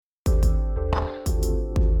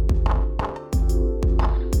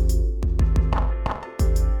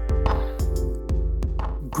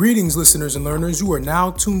Greetings, listeners and learners. You are now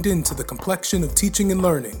tuned in to The Complexion of Teaching and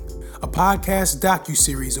Learning, a podcast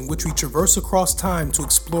docuseries in which we traverse across time to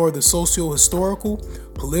explore the socio-historical,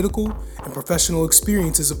 political, and professional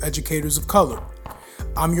experiences of educators of color.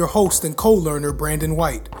 I'm your host and co-learner, Brandon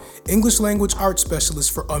White, English Language Arts Specialist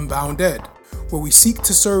for Unbound Ed, where we seek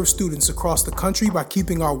to serve students across the country by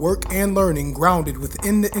keeping our work and learning grounded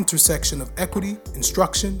within the intersection of equity,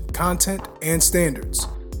 instruction, content, and standards.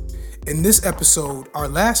 In this episode, our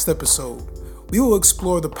last episode, we will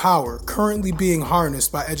explore the power currently being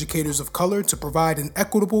harnessed by educators of color to provide an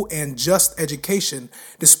equitable and just education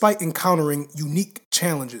despite encountering unique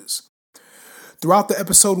challenges. Throughout the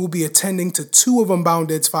episode, we'll be attending to two of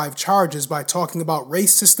Unbound Ed's 5 charges by talking about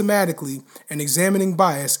race systematically and examining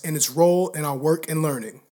bias and its role in our work and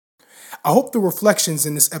learning. I hope the reflections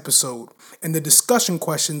in this episode and the discussion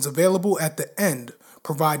questions available at the end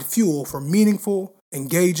provide fuel for meaningful,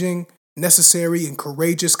 engaging, necessary, and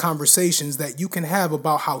courageous conversations that you can have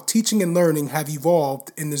about how teaching and learning have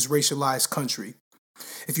evolved in this racialized country.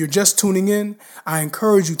 If you're just tuning in, I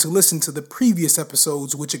encourage you to listen to the previous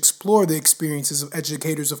episodes which explore the experiences of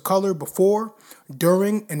educators of color before,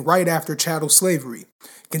 during, and right after chattel slavery,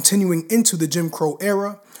 continuing into the Jim Crow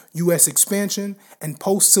era, U.S. expansion, and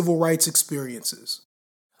post-civil rights experiences.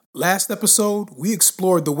 Last episode, we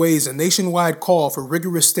explored the ways a nationwide call for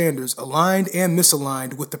rigorous standards aligned and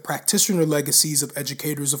misaligned with the practitioner legacies of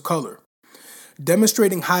educators of color.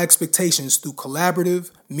 Demonstrating high expectations through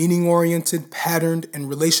collaborative, meaning-oriented, patterned, and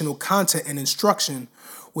relational content and instruction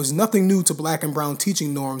was nothing new to Black and Brown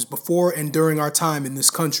teaching norms before and during our time in this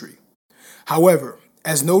country. However,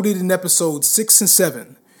 as noted in episodes 6 and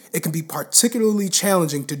 7, it can be particularly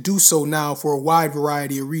challenging to do so now for a wide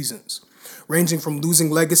variety of reasons, ranging from losing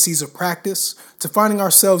legacies of practice to finding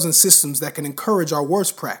ourselves in systems that can encourage our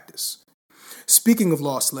worst practice. Speaking of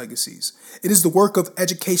lost legacies, it is the work of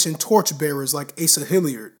education torchbearers like Asa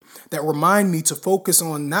Hilliard that remind me to focus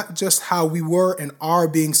on not just how we were and are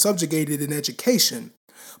being subjugated in education,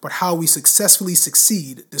 but how we successfully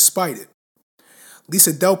succeed despite it.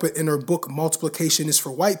 Lisa Delpit, in her book Multiplication is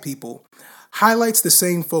for White People, highlights the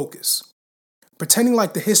same focus. Pretending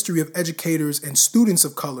like the history of educators and students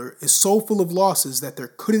of color is so full of losses that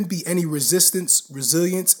there couldn't be any resistance,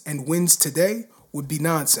 resilience, and wins today would be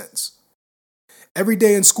nonsense. Every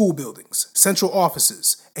day in school buildings, central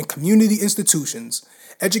offices, and community institutions,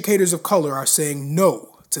 educators of color are saying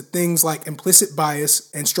no to things like implicit bias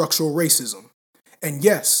and structural racism, and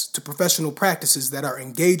yes to professional practices that are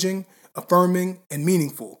engaging, affirming, and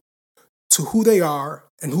meaningful to who they are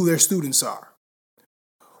and who their students are.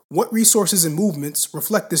 What resources and movements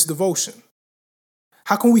reflect this devotion?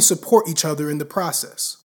 How can we support each other in the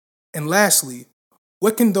process? And lastly,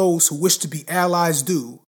 what can those who wish to be allies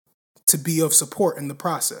do to be of support in the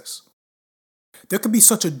process? There can be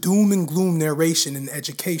such a doom and gloom narration in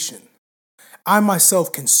education. I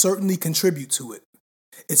myself can certainly contribute to it.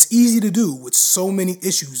 It's easy to do with so many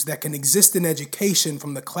issues that can exist in education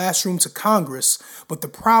from the classroom to Congress, but the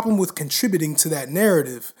problem with contributing to that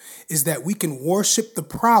narrative is that we can worship the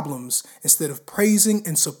problems instead of praising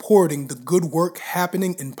and supporting the good work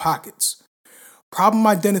happening in pockets. Problem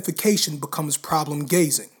identification becomes problem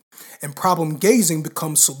gazing, and problem gazing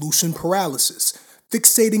becomes solution paralysis,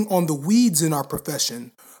 fixating on the weeds in our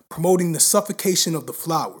profession, promoting the suffocation of the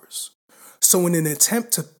flowers. So in an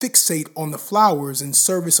attempt to fixate on the flowers in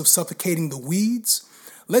service of suffocating the weeds,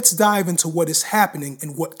 let's dive into what is happening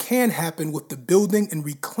and what can happen with the building and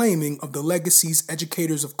reclaiming of the legacies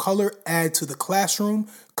educators of color add to the classroom,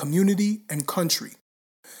 community, and country.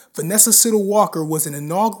 Vanessa Siddle Walker was an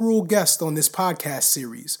inaugural guest on this podcast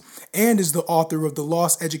series and is the author of The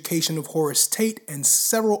Lost Education of Horace Tate and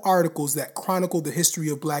several articles that chronicle the history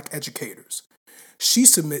of Black educators. She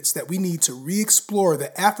submits that we need to re-explore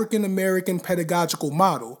the African American pedagogical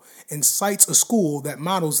model and cites a school that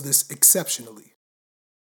models this exceptionally.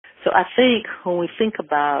 So I think when we think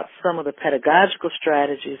about some of the pedagogical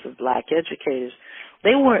strategies of Black educators,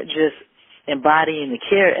 they weren't just embodying the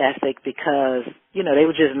care ethic because, they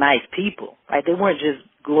were just nice people, right? They weren't just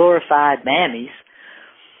glorified mammies.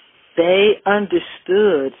 They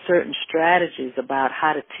understood certain strategies about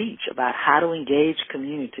how to teach, about how to engage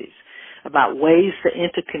communities, about ways to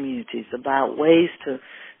enter communities, about ways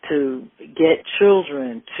to get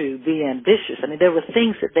children to be ambitious. I mean, there were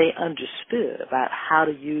things that they understood about how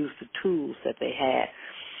to use the tools that they had.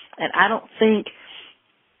 And I don't think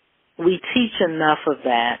we teach enough of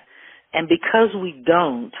that. And because we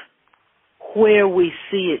don't, where we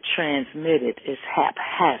see it transmitted is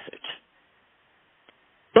haphazard.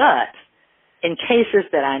 But in cases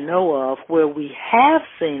that I know of where we have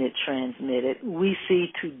seen it transmitted, we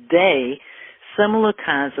see today similar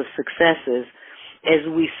kinds of successes as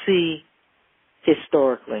we see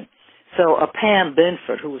historically. So Pam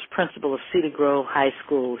Benford, who was principal of Cedar Grove High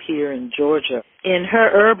School here in Georgia, in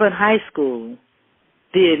her urban high school,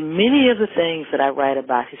 did many of the things that I write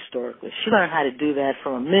about historically. She learned how to do that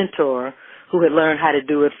from a mentor who had learned how to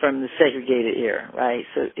do it from the segregated era, right?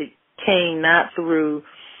 So it came not through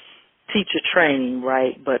teacher training,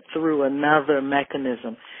 right, but through another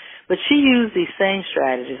mechanism. But she used these same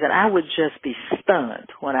strategies, and I would just be stunned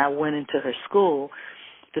when I went into her school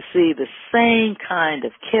to see the same kind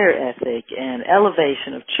of care ethic and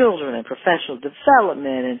elevation of children and professional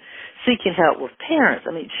development and seeking help with parents.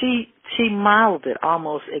 I mean, she modeled it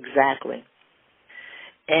almost exactly.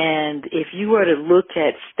 And if you were to look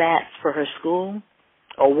at stats for her school,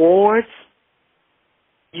 awards,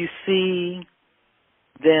 you see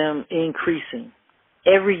them increasing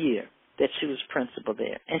every year that she was principal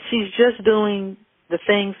there. And she's just doing the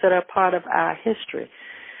things that are part of our history.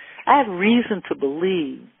 I have reason to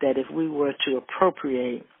believe that if we were to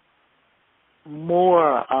appropriate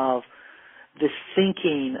more of this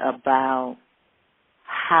thinking about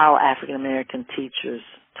how African American teachers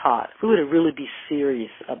taught, if we were to really be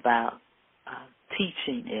serious about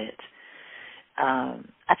teaching it,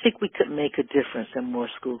 I think we could make a difference in more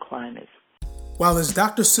school climates. While as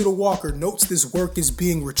Dr. Siddle Walker notes this work is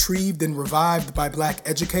being retrieved and revived by Black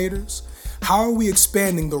educators, how are we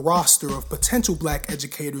expanding the roster of potential Black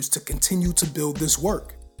educators to continue to build this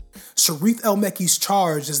work? Sharif El-Meki's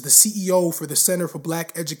charge as the CEO for the Center for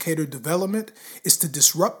Black Educator Development is to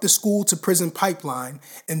disrupt the school-to-prison pipeline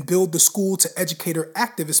and build the school-to-educator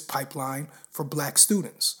activist pipeline for Black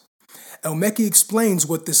students. El-Meki explains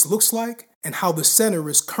what this looks like and how the center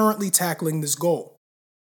is currently tackling this goal.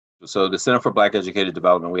 So the Center for Black Educator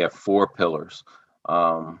Development, we have 4 pillars.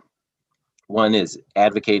 One is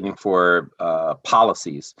advocating for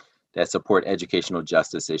policies that support educational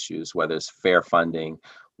justice issues, whether it's fair funding,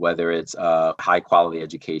 whether it's high quality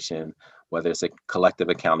education, whether it's a collective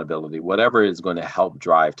accountability, whatever is going to help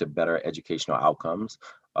drive to better educational outcomes.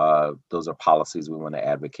 Those are policies we want to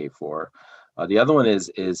advocate for. The other one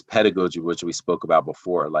is pedagogy, which we spoke about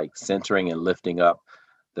before, like centering and lifting up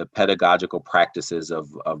the pedagogical practices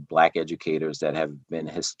of Black educators that have been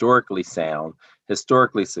historically sound,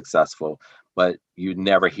 historically successful, but you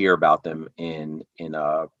never hear about them in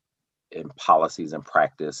policies and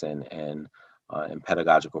practice and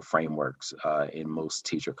pedagogical frameworks in most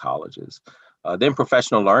teacher colleges. Then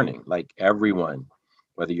professional learning, like everyone,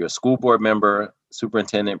 whether you're a school board member,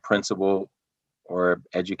 superintendent, principal, or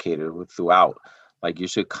educator throughout, like you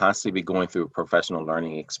should constantly be going through professional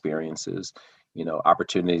learning experiences,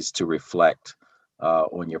 opportunities to reflect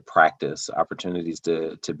on your practice, opportunities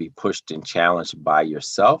to be pushed and challenged by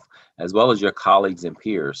yourself, as well as your colleagues and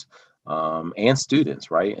peers and students,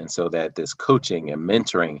 right? And so that this coaching and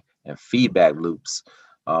mentoring and feedback loops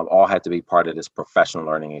all have to be part of this professional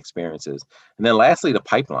learning experiences. And then lastly, the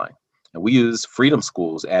pipeline. And we use Freedom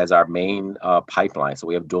Schools as our main pipeline. So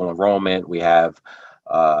we have dual enrollment, we have,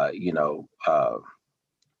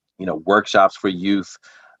 workshops for youth.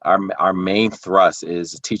 Our main thrust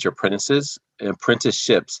is teacher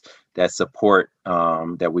apprenticeships that support,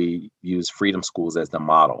 that we use Freedom Schools as the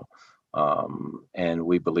model. And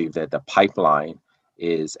we believe that the pipeline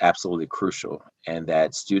is absolutely crucial and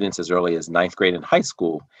that students as early as 9th grade in high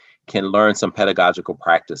school can learn some pedagogical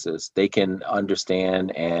practices. They can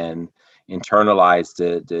understand and internalize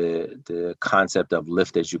the concept of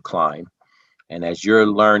lift as you climb. And as you're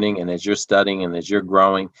learning and as you're studying and as you're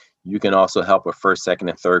growing, you can also help a 1st, 2nd,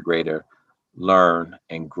 and 3rd grader learn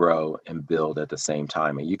and grow and build at the same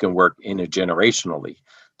time. And you can work intergenerationally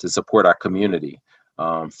to support our community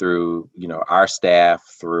through, our staff,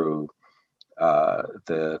 through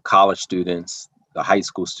the college students, the high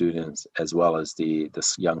school students, as well as the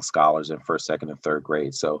young scholars in 1st, 2nd, and 3rd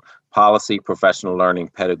grade. So policy, professional learning,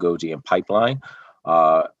 pedagogy, and pipeline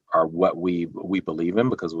are what we believe in,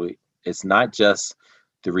 because it's not just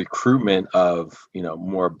the recruitment of,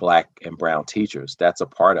 more Black and brown teachers. That's a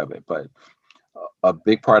part of it. But a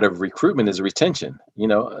big part of recruitment is retention.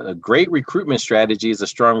 A great recruitment strategy is a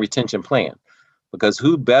strong retention plan, because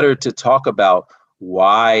who better to talk about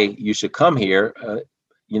why you should come here,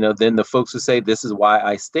 than the folks who say, this is why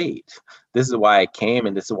I stayed. This is why I came,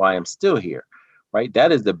 and this is why I'm still here, right?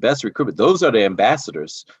 That is the best recruitment. Those are the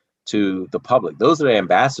ambassadors to the public. Those are the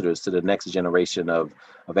ambassadors to the next generation of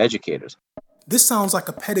educators. This sounds like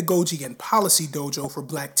a pedagogy and policy dojo for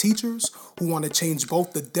Black teachers who want to change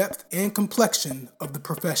both the depth and complexion of the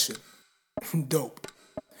profession. Dope.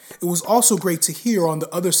 It was also great to hear on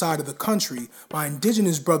the other side of the country, my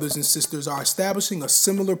Indigenous brothers and sisters are establishing a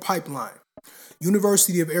similar pipeline.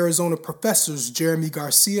 University of Arizona professors Jeremy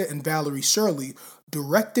Garcia and Valerie Shirley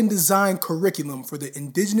direct and design curriculum for the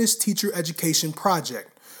Indigenous Teacher Education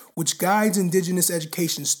Project, which guides Indigenous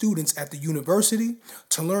education students at the university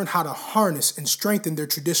to learn how to harness and strengthen their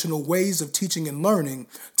traditional ways of teaching and learning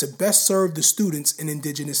to best serve the students in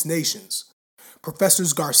Indigenous nations.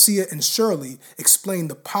 Professors Garcia and Shirley explain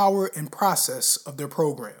the power and process of their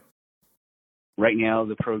program. Right now,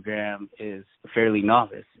 the program is fairly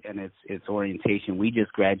novice in its orientation. We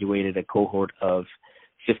just graduated a cohort of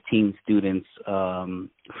 15 students from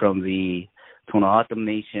the Tohono O'odham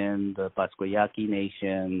Nation, the Patsquayaki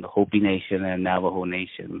Nation, the Hopi Nation, and Navajo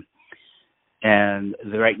Nation. And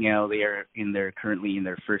right now, they are currently in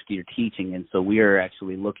their first year teaching, and so we are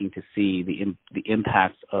actually looking to see the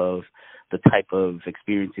impacts of the type of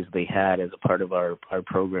experiences they had as a part of our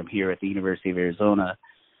program here at the University of Arizona.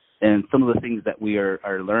 And some of the things that we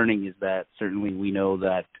are learning is that certainly we know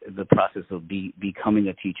that the process of becoming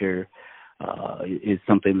a teacher is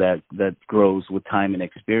something that grows with time and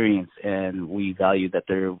experience, and we value that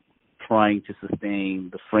they're trying to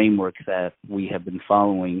sustain the framework that we have been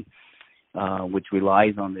following, which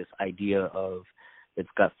relies on this idea of, it's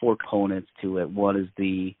got 4 components to it. One is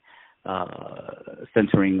the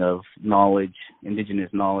centering of knowledge,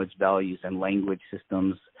 Indigenous knowledge, values, and language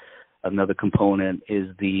systems. Another component is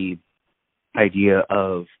the idea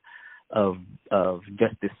of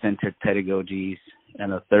justice-centered pedagogies,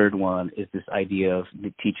 and a third one is this idea of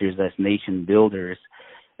the teachers as nation builders.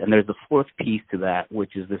 And there's a fourth piece to that,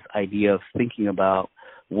 which is this idea of thinking about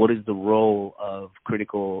what is the role of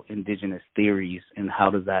critical Indigenous theories and how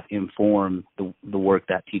does that inform the work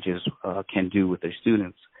that teachers can do with their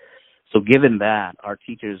students. So given that, our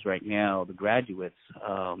teachers right now, the graduates,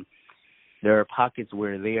 there are pockets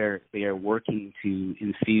where they are working to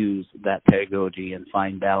infuse that pedagogy and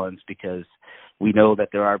find balance, because we know that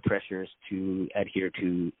there are pressures to adhere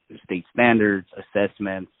to state standards,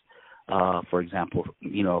 assessments, for example,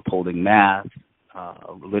 upholding math,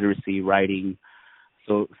 literacy, writing.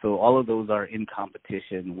 So all of those are in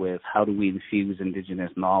competition with how do we infuse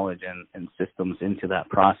Indigenous knowledge and systems into that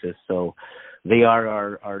process. So they are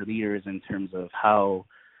our leaders in terms of how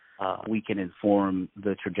we can inform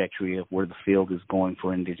the trajectory of where the field is going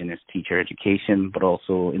for Indigenous teacher education, but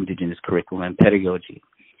also Indigenous curriculum and pedagogy.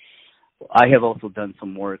 I have also done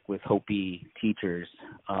some work with Hopi teachers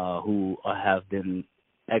who have been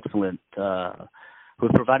excellent, who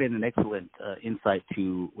have provided an excellent insight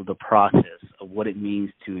to the process of what it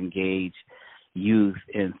means to engage youth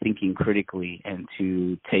in thinking critically and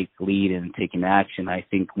to take lead and taking action. I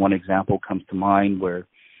think one example comes to mind where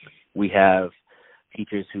we have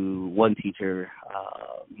one teacher,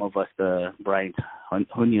 Movasta Bryant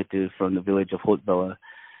Hunyatu from the village of Hotbella,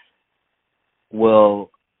 will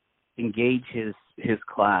engage his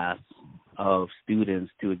class of students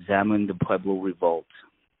to examine the Pueblo revolt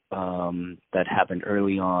that happened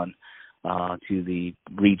early on to the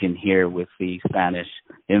region here with the Spanish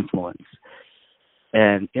influence.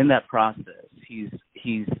 And in that process,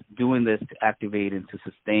 he's doing this to activate and to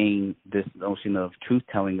sustain this notion of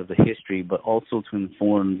truth-telling of the history, but also to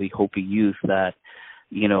inform the Hopi youth that,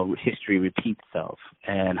 history repeats itself,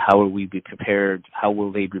 and how will they be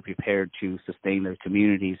prepared to sustain their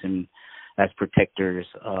communities and as protectors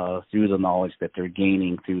through the knowledge that they're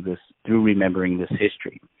gaining through remembering this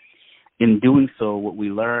history. In doing so, what we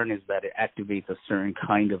learn is that it activates a certain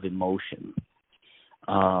kind of emotion.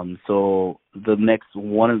 So the next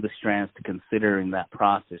one of the strands to consider in that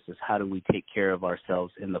process is how do we take care of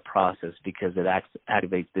ourselves in the process, because it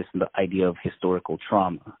activates this idea of historical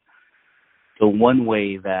trauma. So one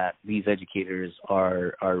way that these educators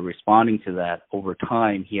are responding to that over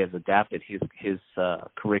time, he has adapted his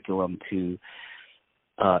curriculum to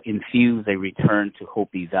infuse a return to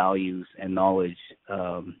Hopi values and knowledge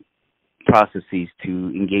processes to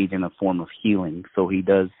engage in a form of healing. So he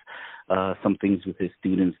does some things with his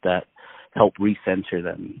students that help recenter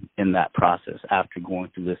them in that process after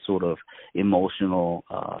going through this sort of emotional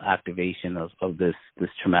activation of this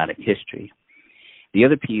traumatic history. The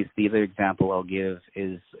other example I'll give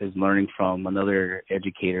is learning from another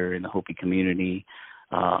educator in the Hopi community,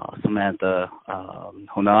 Samantha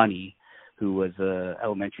Honani, who was an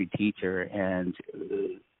elementary teacher and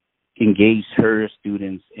engaged her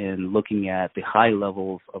students in looking at the high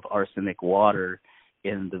levels of arsenic water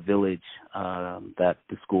in the village that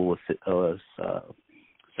the school was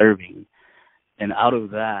serving. And out of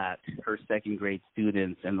that, her second grade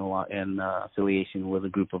students in affiliation with a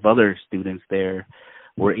group of other students there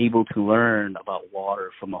were able to learn about water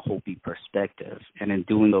from a Hopi perspective. And in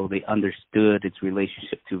doing so, they understood its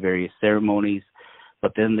relationship to various ceremonies,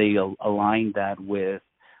 but then they aligned that with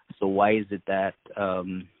So why is it that,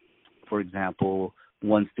 for example,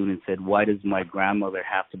 one student said, why does my grandmother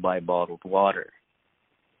have to buy bottled water?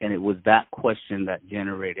 And it was that question that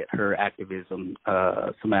generated her activism,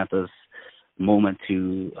 Samantha's moment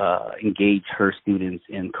to engage her students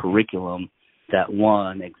in curriculum that,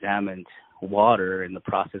 one, examined water and the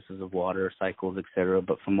processes of water cycles, etc.,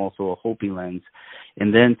 but from also a Hopi lens,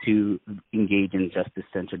 and then to engage in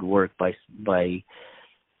justice-centered work by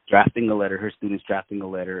drafting a letter, her students drafting a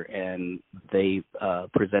letter, and they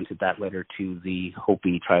presented that letter to the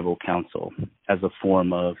Hopi Tribal Council as a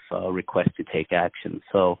form of request to take action.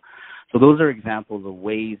 So those are examples of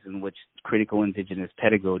ways in which critical indigenous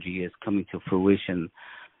pedagogy is coming to fruition.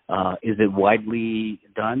 Is it widely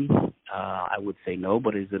done? I would say no,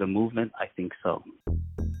 but is it a movement? I think so.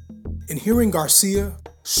 In hearing Garcia,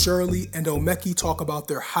 Shirley, and Omeki talk about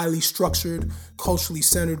their highly structured, culturally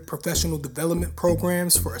centered professional development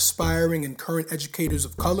programs for aspiring and current educators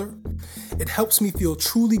of color, it helps me feel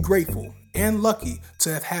truly grateful and lucky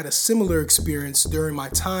to have had a similar experience during my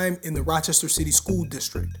time in the Rochester City School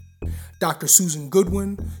District. Dr. Susan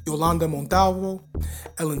Goodwin, Yolanda Montalvo,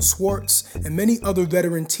 Ellen Swartz, and many other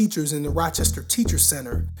veteran teachers in the Rochester Teacher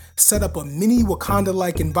Center set up a mini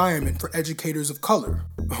Wakanda-like environment for educators of color,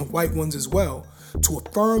 white ones as well, to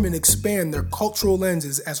affirm and expand their cultural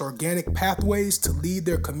lenses as organic pathways to lead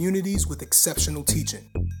their communities with exceptional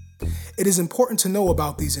teaching. It is important to know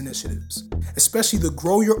about these initiatives, especially the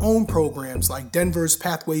Grow Your Own programs like Denver's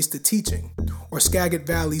Pathways to Teaching, or Skagit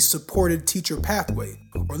Valley's Supported Teacher Pathway,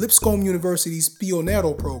 or Lipscomb University's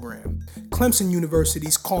Pionero program, Clemson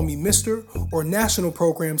University's Call Me Mister, or national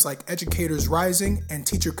programs like Educators Rising and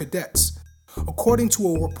Teacher Cadets. According to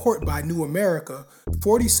a report by New America,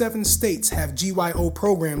 47 states have GYO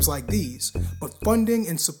programs like these, but funding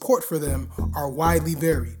and support for them are widely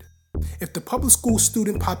varied. If the public school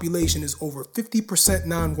student population is over 50%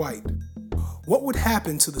 non-white, what would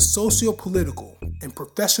happen to the socio-political and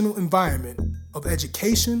professional environment of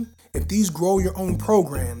education if these Grow Your Own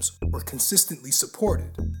programs were consistently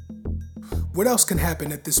supported? What else can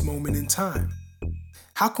happen at this moment in time?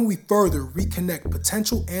 How can we further reconnect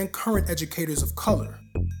potential and current educators of color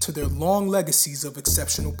to their long legacies of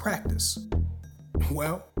exceptional practice?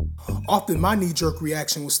 Well, often my knee-jerk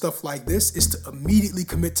reaction with stuff like this is to immediately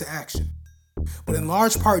commit to action. But in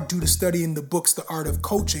large part due to studying the books The Art of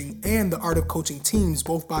Coaching and The Art of Coaching Teams,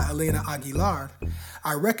 both by Elena Aguilar,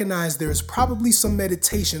 I recognize there is probably some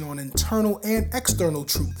meditation on internal and external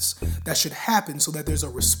truths that should happen so that there's a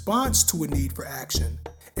response to a need for action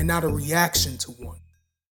and not a reaction to one.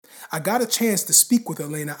 I got a chance to speak with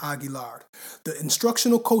Elena Aguilar, the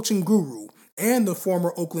instructional coaching guru and the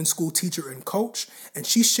former Oakland school teacher and coach, and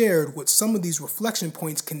she shared what some of these reflection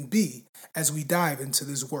points can be as we dive into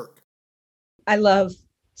this work. I love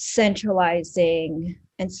centralizing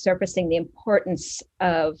and surfacing the importance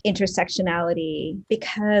of intersectionality,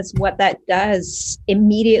 because what that does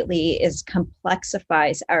immediately is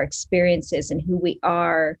complexifies our experiences and who we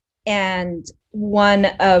are. And one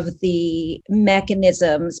of the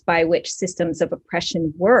mechanisms by which systems of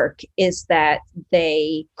oppression work is that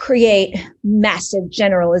they create massive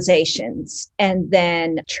generalizations and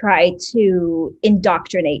then try to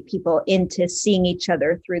indoctrinate people into seeing each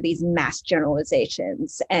other through these mass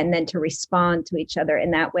generalizations and then to respond to each other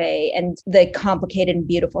in that way. And the complicated and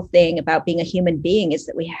beautiful thing about being a human being is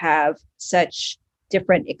that we have such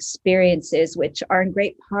different experiences, which are in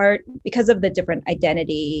great part because of the different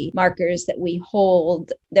identity markers that we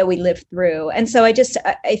hold, that we live through. And so I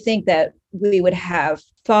think that we would have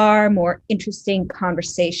far more interesting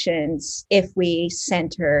conversations if we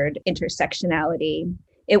centered intersectionality.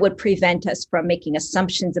 It would prevent us from making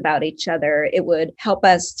assumptions about each other. It would help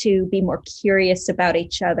us to be more curious about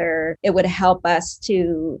each other. It would help us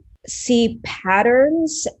to see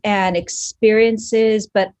patterns and experiences,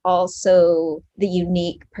 but also the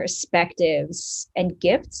unique perspectives and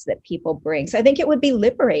gifts that people bring. So I think it would be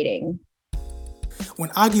liberating.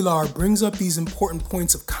 When Aguilar brings up these important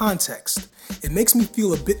points of context, it makes me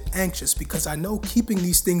feel a bit anxious because I know keeping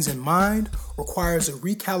these things in mind requires a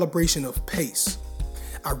recalibration of pace.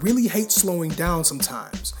 I really hate slowing down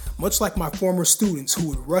sometimes, much like my former students who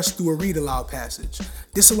would rush through a read-aloud passage,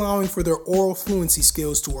 disallowing for their oral fluency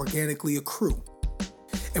skills to organically accrue.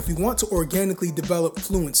 If we want to organically develop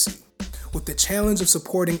fluency, with the challenge of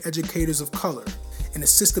supporting educators of color in a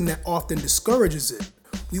system that often discourages it,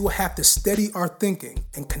 we will have to steady our thinking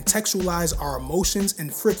and contextualize our emotions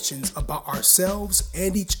and frictions about ourselves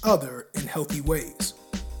and each other in healthy ways.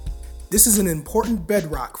 This is an important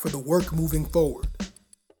bedrock for the work moving forward.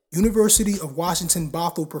 University of Washington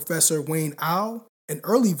Bothell professor Wayne Au an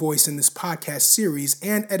early voice in this podcast series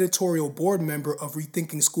and editorial board member of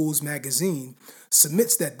Rethinking Schools magazine,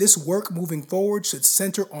 submits that this work moving forward should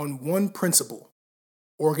center on one principle: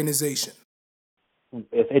 organization.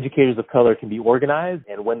 If educators of color can be organized,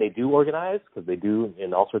 and when they do organize, because they do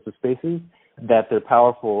in all sorts of spaces, that they're a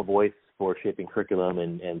powerful voice for shaping curriculum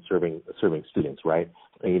and serving students, right?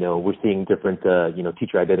 We're seeing different,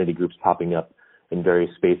 teacher identity groups popping up in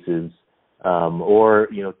various spaces, or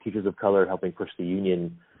teachers of color helping push the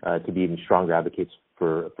union to be even stronger advocates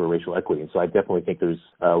for racial equity. And so I definitely think there's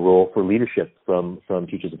a role for leadership from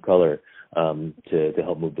teachers of color to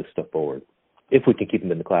help move this stuff forward, if we can keep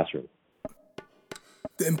them in the classroom.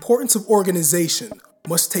 The importance of organization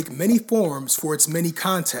must take many forms for its many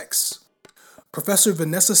contexts. Professor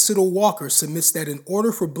Vanessa Siddle Walker submits that in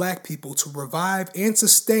order for Black people to revive and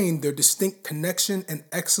sustain their distinct connection and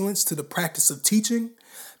excellence to the practice of teaching,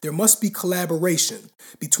 there must be collaboration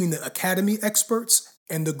between the academy experts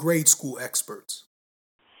and the grade school experts.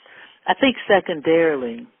 I think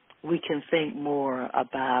secondarily, we can think more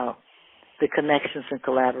about the connections and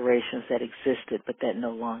collaborations that existed but that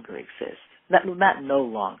no longer exist. Not no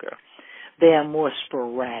longer. They are more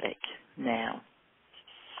sporadic now.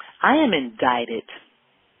 I am indicted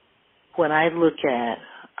when I look at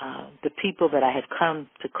the people that I have come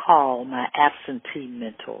to call my absentee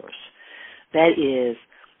mentors. That is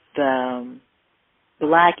the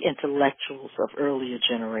Black intellectuals of earlier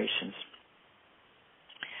generations.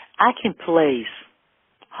 I can place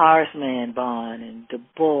Horace Mann Bond and Du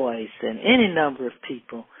Bois and any number of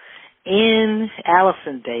people in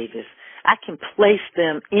Allison Davis. I can place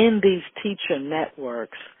them in these teacher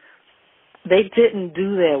networks. They didn't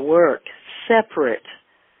do their work separate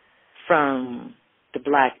from the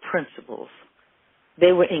Black principals.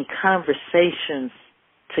 They were in conversations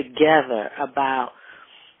together about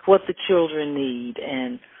what the children need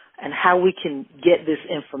and how we can get this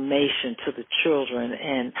information to the children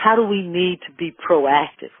and how do we need to be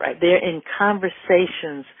proactive, right? They're in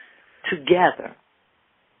conversations together.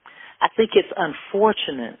 I think it's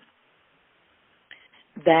unfortunate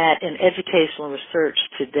that in educational research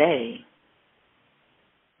today,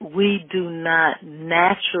 we do not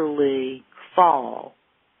naturally fall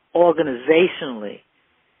organizationally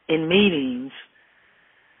in meetings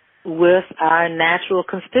with our natural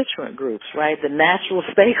constituent groups, right? The natural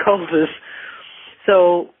stakeholders.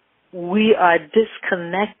 So we are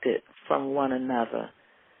disconnected from one another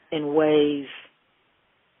in ways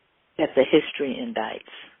that the history indicts.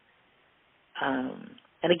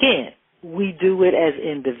 And again, we do it as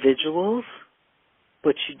individuals,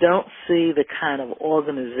 but you don't see the kind of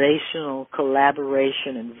organizational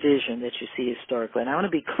collaboration and vision that you see historically. And I want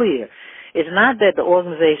to be clear, it's not that the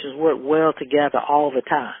organizations work well together all the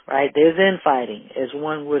time, right? There's infighting, as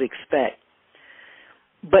one would expect.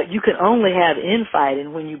 But you can only have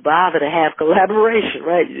infighting when you bother to have collaboration,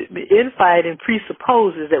 right? Infighting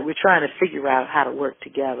presupposes that we're trying to figure out how to work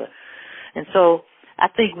together. And so I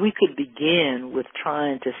think we could begin with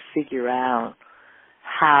trying to figure out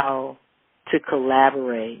how to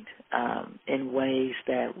collaborate in ways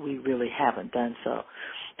that we really haven't done so.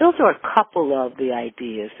 Those are a couple of the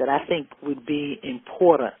ideas that I think would be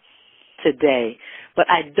important today. But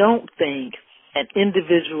I don't think an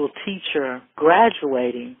individual teacher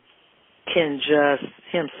graduating can just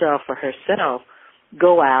himself or herself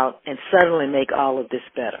go out and suddenly make all of this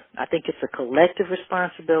better. I think it's a collective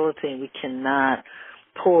responsibility, and we cannot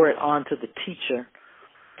pour it onto the teacher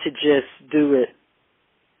to just do it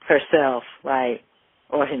herself, right,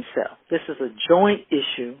 or himself. This is a joint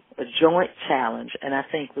issue, a joint challenge, and I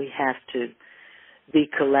think we have to be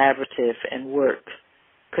collaborative and work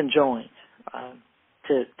conjoined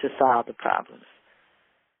to solve the problems.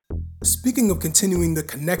 Speaking of continuing the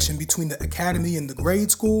connection between the academy and the grade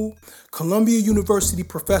school, Columbia University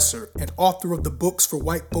professor and author of the books for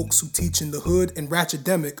white folks who teach in the hood and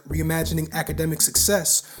Ratchetdemic, Reimagining Academic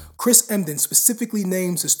Success, Chris Emdin specifically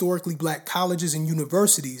names historically Black colleges and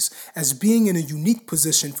universities as being in a unique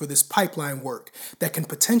position for this pipeline work that can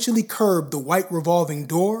potentially curb the white revolving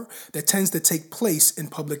door that tends to take place in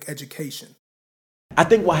public education. I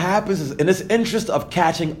think what happens is, in this interest of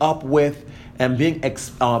catching up with and being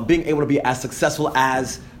able to be as successful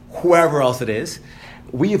as whoever else it is,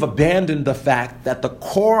 we have abandoned the fact that the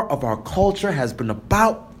core of our culture has been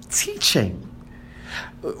about teaching.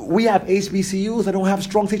 We have HBCUs that don't have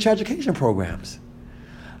strong teacher education programs.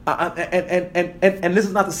 And this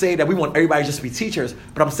is not to say that we want everybody just to be teachers,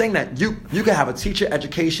 but I'm saying that you can have a teacher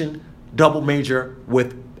education double major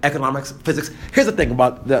with economics, physics. Here's the thing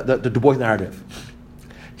about the Du Bois narrative.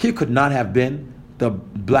 He could not have been the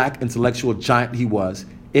Black intellectual giant he was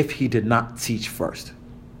if he did not teach first.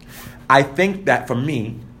 I think that for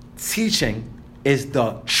me, teaching is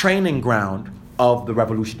the training ground of the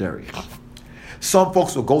revolutionary. Some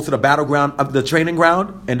folks will go to the battleground of the training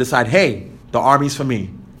ground and decide, hey, the army's for me,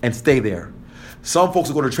 and stay there. Some folks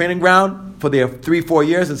will go to the training ground for their 3-4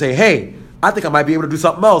 years and say, hey, I think I might be able to do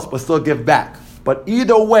something else, but still give back. But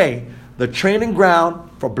either way, the training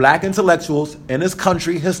ground for black intellectuals in this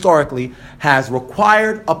country historically has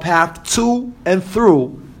required a path to and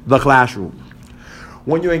through the classroom.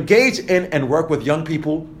 When you engage in and work with young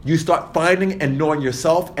people, you start finding and knowing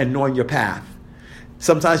yourself and knowing your path.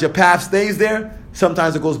 Sometimes your path stays there,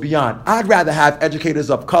 sometimes it goes beyond. I'd rather have educators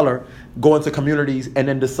of color go into communities and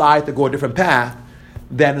then decide to go a different path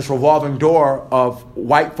than this revolving door of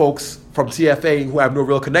white folks from CFA who have no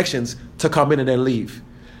real connections to come in and then leave.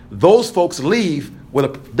 Those folks leave with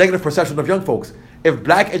a negative perception of young folks. If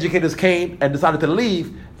black educators came and decided to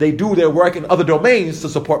leave, they do their work in other domains to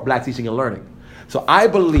support black teaching and learning. So I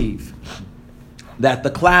believe that the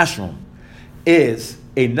classroom is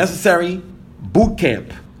a necessary boot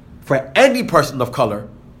camp for any person of color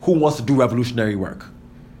who wants to do revolutionary work.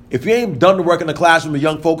 If you ain't done the work in the classroom with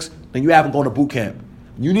young folks, then you haven't gone to boot camp.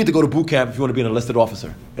 You need to go to boot camp if you want to be an enlisted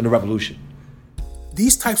officer in the revolution.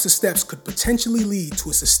 These types of steps could potentially lead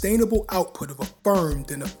to a sustainable output of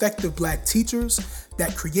affirmed and effective black teachers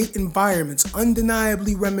that create environments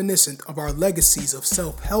undeniably reminiscent of our legacies of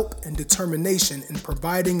self-help and determination in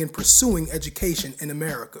providing and pursuing education in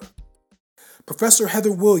America. Professor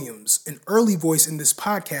Heather Williams, an early voice in this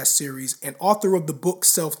podcast series and author of the book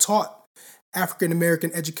Self-Taught, African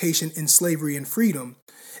American Education in Slavery and Freedom,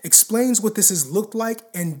 explains what this has looked like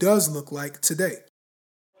and does look like today.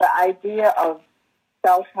 The idea of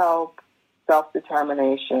self-help,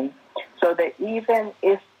 self-determination, so that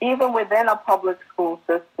even within a public school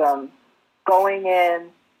system, going in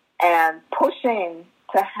and pushing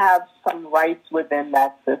to have some rights within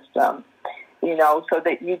that system, so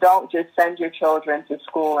that you don't just send your children to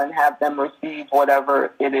school and have them receive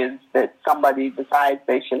whatever it is that somebody decides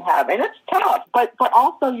they should have. And it's tough, but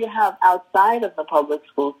also you have outside of the public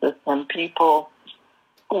school system people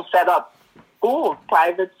who set up schools,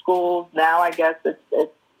 private schools. Now I guess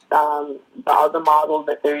it's the other model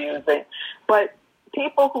that they're using. But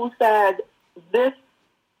people who said this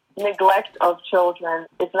neglect of children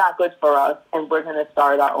is not good for us and we're going to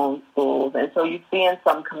start our own schools. And so you see in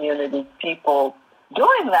some communities people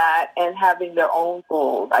doing that and having their own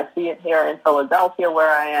schools. I see it here in Philadelphia where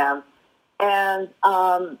I am. And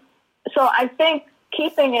so I think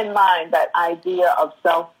keeping in mind that idea of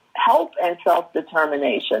self-help and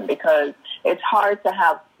self-determination, because it's hard to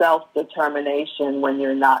have self-determination when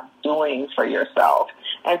you're not doing for yourself.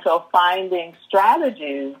 And so finding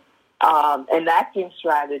strategies, enacting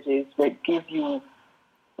strategies that give you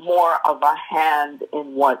more of a hand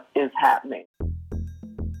in what is happening.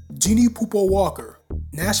 Jeannie Pupo Walker,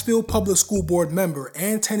 Nashville Public School Board member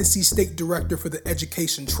and Tennessee State Director for the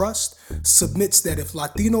Education Trust, submits that if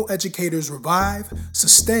Latino educators revive,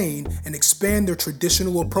 sustain, and expand their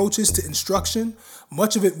traditional approaches to instruction,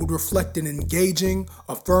 much of it would reflect an engaging,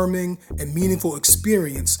 affirming, and meaningful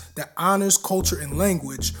experience that honors culture and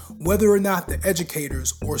language, whether or not the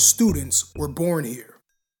educators or students were born here.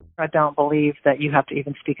 I don't believe that you have to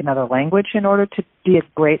even speak another language in order to be a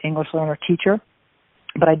great English learner teacher.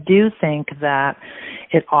 But I do think that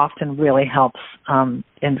it often really helps, and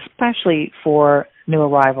especially for new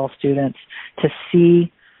arrival students, to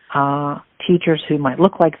see teachers who might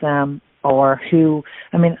look like them or who,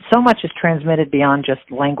 so much is transmitted beyond just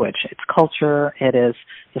language. It's culture, it is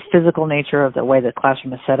the physical nature of the way the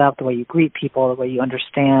classroom is set up, the way you greet people, the way you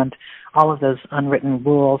understand all of those unwritten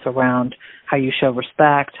rules around how you show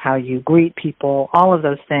respect, how you greet people, all of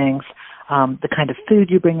those things. The kind of food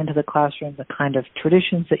you bring into the classroom, the kind of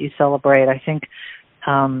traditions that you celebrate. I think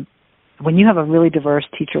when you have a really diverse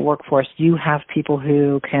teacher workforce, you have people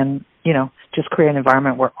who can, just create an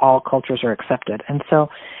environment where all cultures are accepted. And so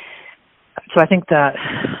I think that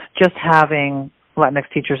just having Latinx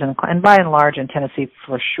teachers, and by and large in Tennessee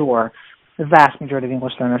for sure, the vast majority of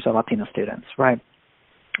English learners are Latino students, right?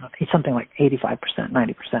 It's something like 85%,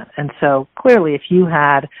 90%. And so clearly if you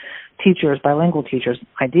had teachers, bilingual teachers,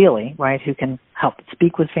 ideally, right, who can help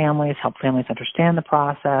speak with families, help families understand the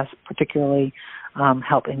process, particularly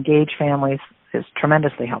help engage families, is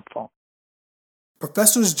tremendously helpful.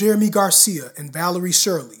 Professors Jeremy Garcia and Valerie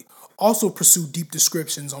Shirley also pursue deep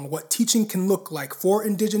descriptions on what teaching can look like for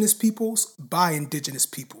Indigenous peoples by Indigenous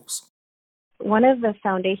peoples. One of the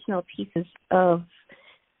foundational pieces of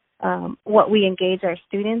what we engage our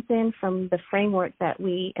students in from the framework that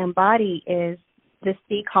we embody is this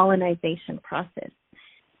decolonization process.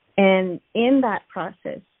 And in that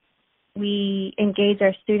process, We engage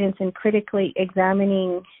our students in critically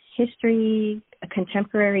examining history,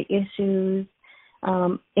 contemporary issues,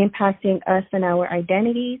 impacting us and our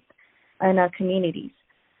identities and our communities.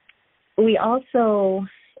 We also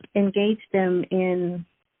engage them in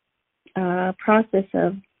a process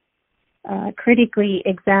of critically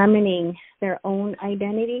examining their own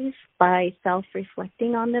identities by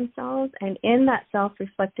self-reflecting on themselves. And in that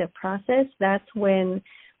self-reflective process, that's when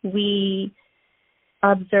we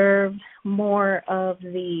observe more of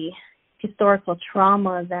the historical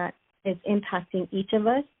trauma that is impacting each of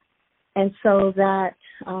us. And so that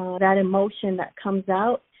that emotion that comes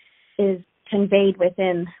out is conveyed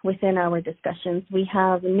within our discussions. We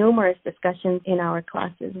have numerous discussions in our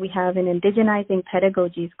classes. We have an Indigenizing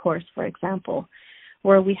Pedagogies course, for example,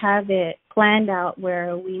 where we have it planned out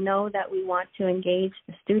where we know that we want to engage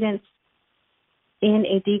the students in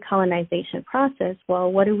a decolonization process.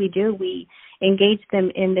 Well, what do? We engage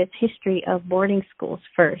them in this history of boarding schools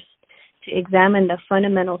first to examine the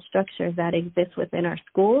fundamental structure that exists within our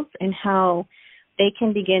schools and how they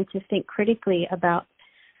can begin to think critically about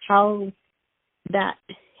how that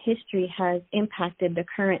history has impacted the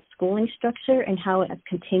current schooling structure and how it has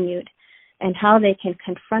continued, and how they can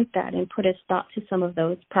confront that and put a stop to some of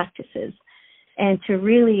those practices, and to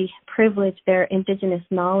really privilege their Indigenous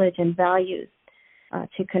knowledge and values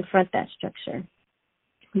to confront that structure.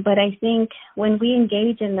 But I think when we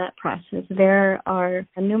engage in that process, there are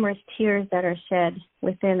numerous tears that are shed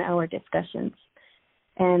within our discussions.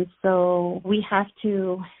 And so we have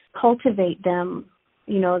to cultivate them,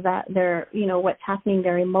 that they're, what's happening,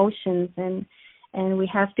 their emotions, and we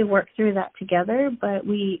have to work through that together. But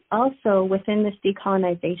we also, within this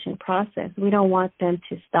decolonization process, we don't want them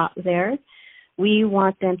to stop there. We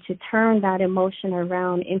want them to turn that emotion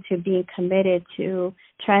around into being committed to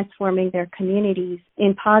transforming their communities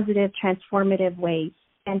in positive, transformative ways.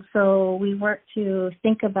 And so we work to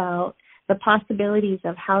think about the possibilities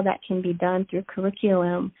of how that can be done through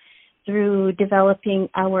curriculum, through developing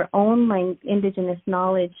our own Indigenous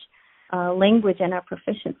knowledge, language, and our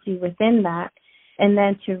proficiency within that, and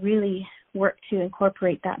then to really work to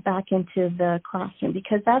incorporate that back into the classroom,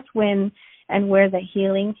 because that's when and where the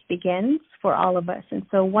healing begins for all of us. And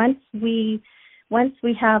so once we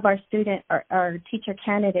have our our teacher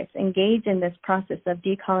candidates engage in this process of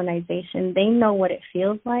decolonization, they know what it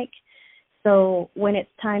feels like. So when it's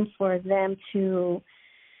time for them to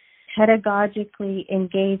pedagogically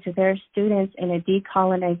engage their students in a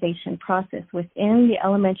decolonization process within the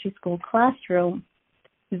elementary school classroom,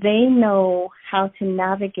 they know how to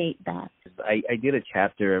navigate that. I did a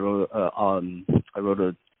chapter. I wrote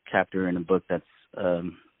a chapter in a book that's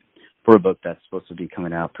for a book that's supposed to be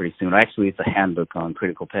coming out pretty soon. Actually, it's a handbook on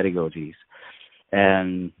critical pedagogies,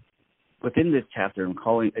 and within this chapter, I'm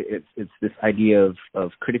calling it's this idea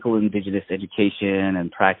of critical Indigenous education and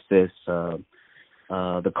praxis.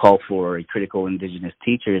 The call for critical Indigenous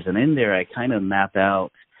teachers, and in there, I kind of map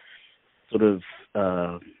out sort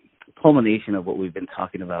of culmination of what we've been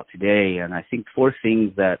talking about today. And I think 4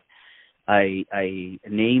 things that I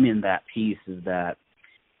name in that piece is that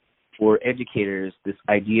for educators, this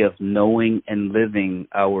idea of knowing and living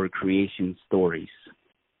our creation stories,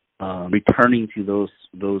 returning to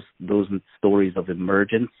those stories of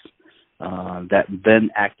emergence that then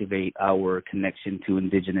activate our connection to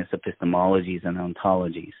Indigenous epistemologies and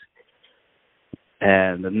ontologies.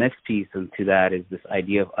 And the next piece into that is this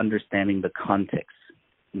idea of understanding the context,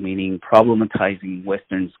 meaning problematizing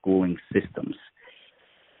Western schooling systems.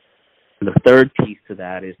 The third piece to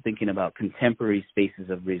that is thinking about contemporary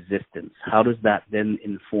spaces of resistance. How does that then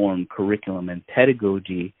inform curriculum and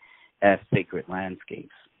pedagogy as sacred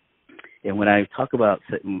landscapes? And when I talk about,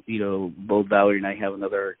 both Valerie and I have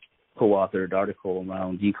another co-authored article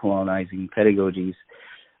around decolonizing pedagogies,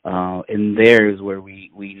 and there is where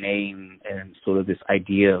we name and sort of this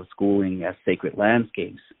idea of schooling as sacred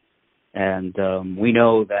landscapes. And we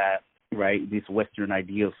know that, right, this Western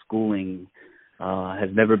idea of schooling has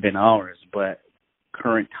never been ours, but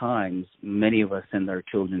current times, many of us send our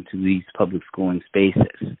children to these public schooling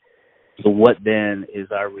spaces. So what then is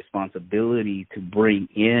our responsibility to bring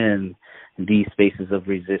in these spaces of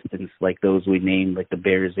resistance, like those we named, like the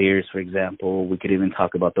Bears Ears, for example? We could even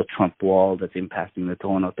talk about the Trump Wall that's impacting the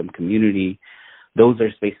Tohono community. Those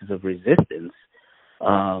are spaces of resistance.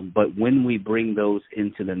 But when we bring those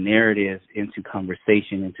into the narrative, into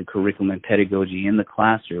conversation, into curriculum and pedagogy in the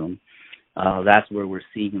classroom, that's where we're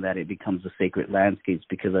seeing that it becomes a sacred landscape,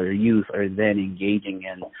 because our youth are then engaging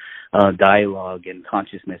in dialogue and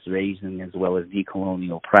consciousness raising as well as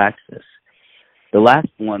decolonial praxis. The last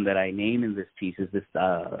one that I name in this piece is this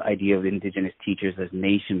idea of Indigenous teachers as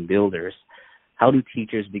nation builders. how do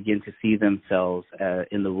teachers begin to see themselves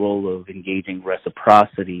in the role of engaging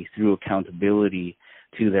reciprocity through accountability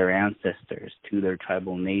to their ancestors, to their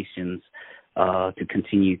tribal nations, to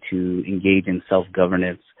continue to engage in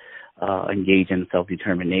self-governance, engage in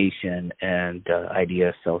self-determination, and idea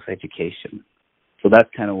of self-education. So that's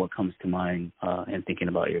kind of what comes to mind in thinking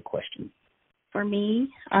about your question. For me,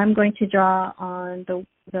 I'm going to draw on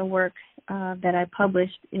the work that I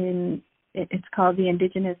published it's called the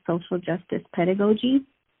Indigenous Social Justice Pedagogy,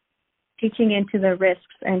 Teaching into the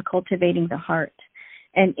Risks and Cultivating the Heart.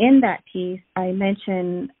 And in that piece, I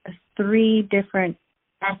mention 3 different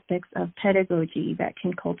aspects of pedagogy that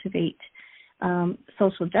can cultivate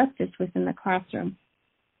social justice within the classroom.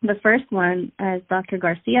 The first one, as Dr.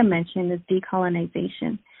 Garcia mentioned, is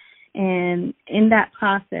decolonization. And in that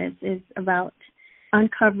process is about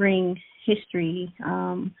uncovering history,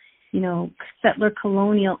 settler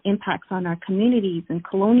colonial impacts on our communities and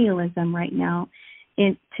colonialism right now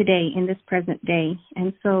in this present day.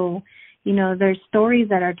 And so, there's stories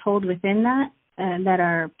that are told within that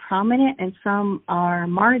are prominent and some are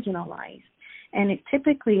marginalized. And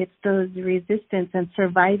typically it's those resistance and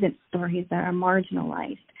survivance stories that are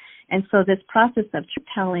marginalized. And so this process of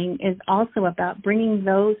truth-telling is also about bringing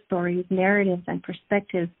those stories, narratives, and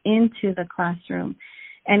perspectives into the classroom.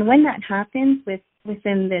 And when that happens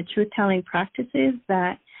within the truth-telling practices,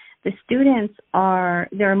 that the students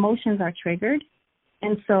their emotions are triggered.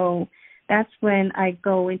 And so that's when I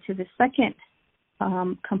go into the second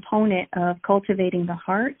component of cultivating the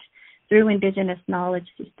heart through indigenous knowledge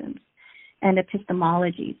systems and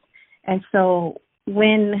epistemologies. And so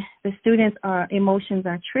when the students' emotions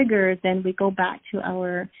are triggered, then we go back to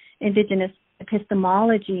our indigenous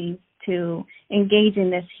epistemology to engage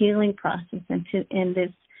in this healing process and in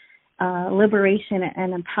this liberation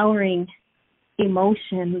and empowering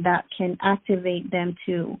emotion that can activate them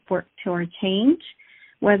to work toward change,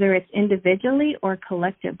 whether it's individually or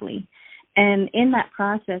collectively. And in that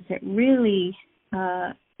process, it really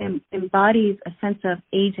embodies a sense of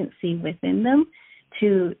agency within them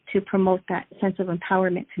to promote that sense of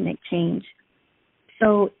empowerment to make change.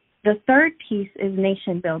 So the third piece is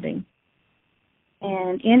nation building.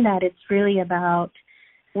 And in that, it's really about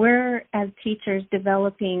we're, as teachers,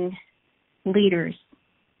 developing leaders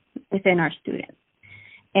within our students.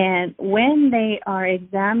 And when they are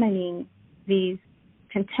examining these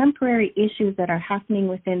contemporary issues that are happening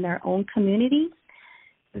within their own communities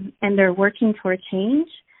and they're working toward change,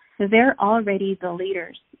 they're already the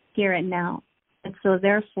leaders here and now. And so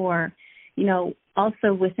therefore,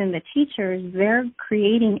 also within the teachers, they're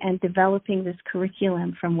creating and developing this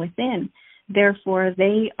curriculum from within. Therefore,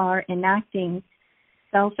 they are enacting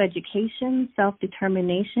self-education,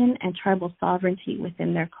 self-determination, and tribal sovereignty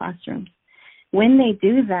within their classrooms. When they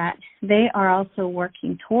do that, they are also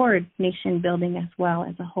working toward nation building as well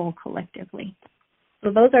as a whole collectively.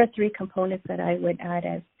 So those are 3 components that I would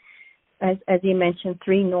add as you mentioned,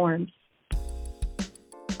 3 norms.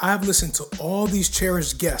 I have listened to all these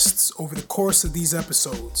cherished guests over the course of these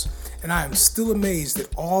episodes, and I am still amazed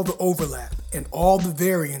at all the overlap and all the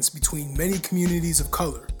variance between many communities of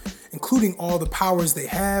color, including all the powers they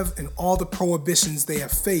have and all the prohibitions they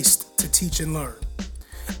have faced to teach and learn.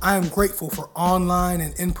 I am grateful for online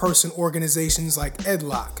and in-person organizations like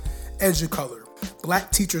EdLock, Educolor,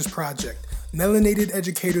 Black Teachers Project, Melanated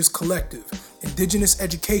Educators Collective, Indigenous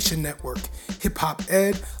Education Network, Hip Hop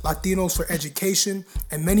Ed, Latinos for Education,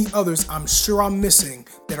 and many others I'm sure I'm missing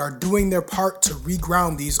that are doing their part to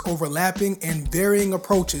reground these overlapping and varying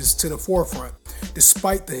approaches to the forefront,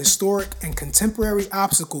 despite the historic and contemporary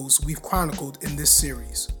obstacles we've chronicled in this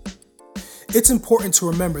series. It's important to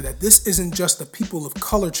remember that this isn't just a people of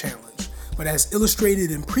color challenge, but as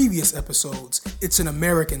illustrated in previous episodes, it's an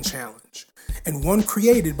American challenge, and one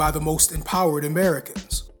created by the most empowered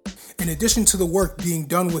Americans. In addition to the work being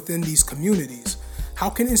done within these communities, how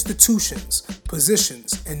can institutions,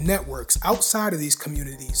 positions, and networks outside of these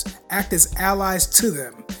communities act as allies to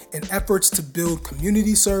them in efforts to build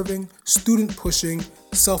community-serving, student-pushing,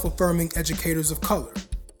 self-affirming educators of color?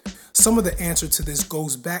 Some of the answer to this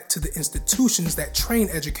goes back to the institutions that train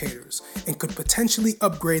educators and could potentially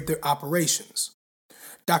upgrade their operations.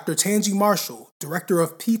 Dr. Tangi Marshall, Director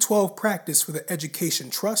of P12 Practice for the Education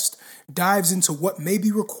Trust, dives into what may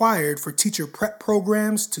be required for teacher prep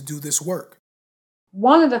programs to do this work.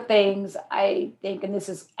 One of the things I think, and this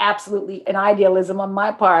is absolutely an idealism on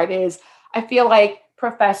my part, is I feel like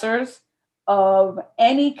professors of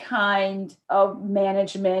any kind of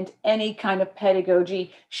management, any kind of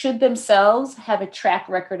pedagogy, should themselves have a track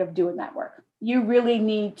record of doing that work. You really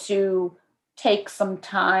need to take some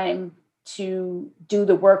time to do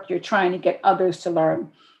the work you're trying to get others to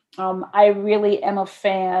learn. I really am a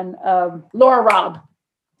fan of Laura Robb.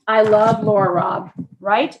 I love Laura Robb,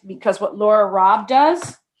 right? Because what Laura Robb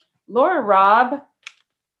does, Laura Robb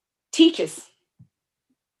teaches.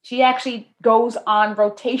 She actually goes on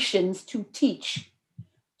rotations to teach,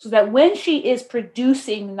 so that when she is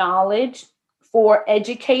producing knowledge for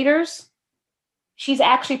educators, she's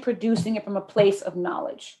actually producing it from a place of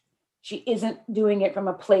knowledge. She isn't doing it from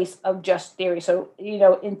a place of just theory. So,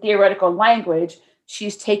 in theoretical language,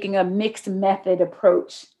 she's taking a mixed method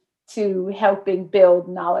approach to helping build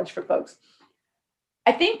knowledge for folks.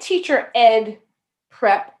 I think teacher ed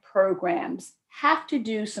prep programs have to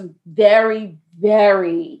do some very,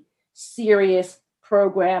 very serious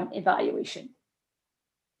program evaluation.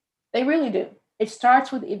 They really do. It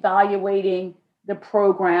starts with evaluating the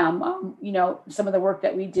program. Some of the work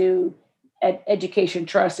that we do at Education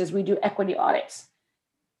Trust is we do equity audits.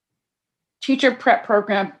 Teacher prep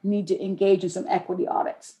program need to engage in some equity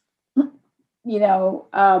audits,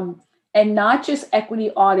 and not just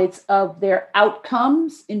equity audits of their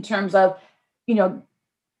outcomes in terms of,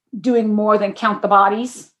 doing more than count the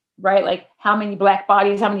bodies, right? Like how many Black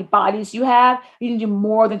bodies, how many bodies you have. You need to do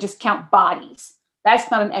more than just count bodies.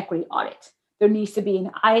 That's not an equity audit. There needs to be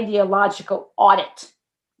an ideological audit,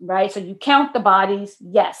 right? So you count the bodies,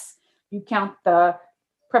 yes. You count the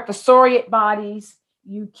professoriate bodies,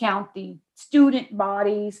 you count the student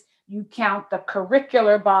bodies, you count the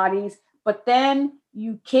curricular bodies, but then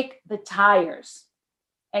you kick the tires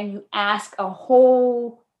and you ask a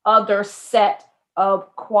whole other set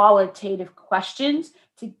of qualitative questions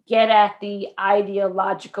to get at the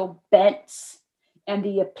ideological bents and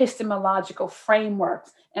the epistemological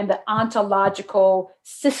frameworks and the ontological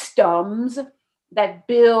systems that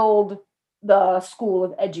build the school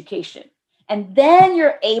of education. And then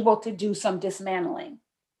you're able to do some dismantling.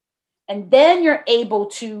 And then you're able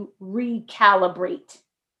to recalibrate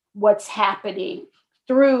what's happening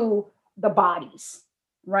through the bodies,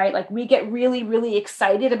 right? Like we get really, really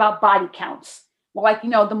excited about body counts.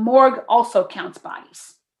 Well, the morgue also counts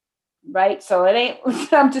bodies, right? So it ain't,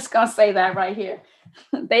 I'm just going to say that right here.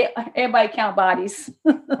 Everybody count bodies,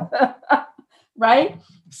 right?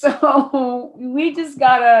 So we just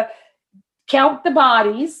got to count the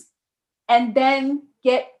bodies and then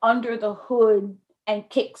get under the hood and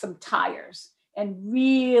kick some tires and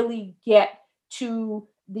really get to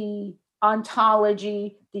the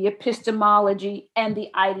ontology, the epistemology, and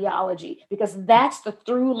the ideology, because that's the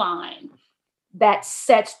through line that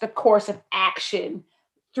sets the course of action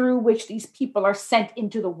through which these people are sent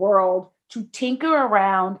into the world to tinker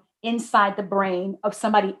around inside the brain of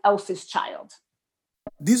somebody else's child.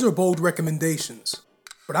 These are bold recommendations,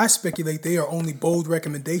 but I speculate they are only bold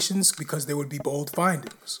recommendations because there would be bold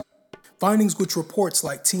findings. Findings which reports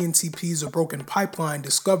like TNTP's A Broken Pipeline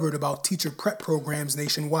discovered about teacher prep programs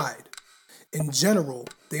nationwide. In general,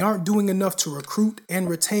 they aren't doing enough to recruit and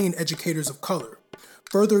retain educators of color,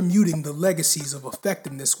 further muting the legacies of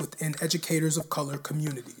effectiveness within educators of color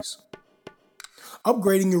communities.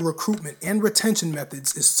 Upgrading your recruitment and retention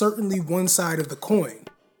methods is certainly one side of the coin.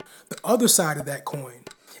 The other side of that coin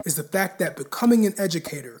is the fact that becoming an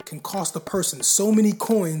educator can cost a person so many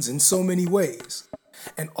coins in so many ways,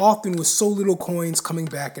 and often with so little coins coming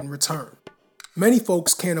back in return. Many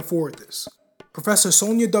folks can't afford this. Professor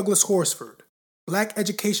Sonia Douglas Horsford, Black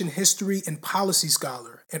education history and policy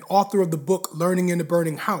scholar and author of the book Learning in the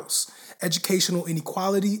Burning House, Educational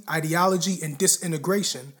Inequality, Ideology, and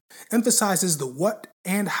Disintegration, emphasizes the what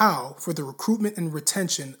and how for the recruitment and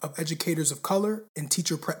retention of educators of color in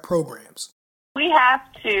teacher prep programs. We have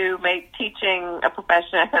to make teaching a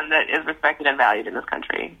profession that is respected and valued in this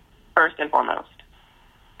country, first and foremost.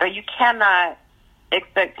 So you cannot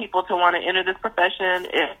expect people to want to enter this profession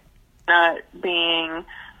if not being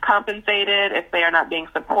compensated, if they are not being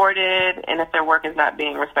supported, and if their work is not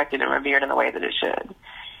being respected and revered in the way that it should.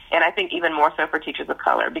 And I think even more so for teachers of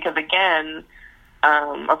color, because again,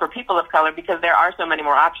 or for people of color, because there are so many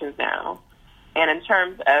more options now. And in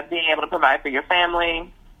terms of being able to provide for your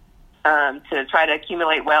family, to try to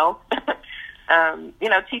accumulate wealth,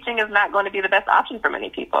 teaching is not going to be the best option for many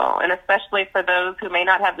people, and especially for those who may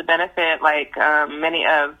not have the benefit, like many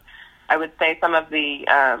of, I would say, some of the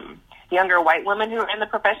younger white women who are in the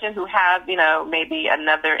profession who have, maybe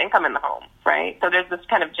another income in the home, right? So there's this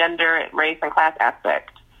kind of gender, race, and class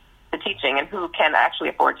aspect to teaching and who can actually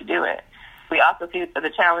afford to do it. We also see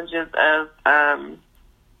the challenges of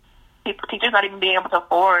teachers not even being able to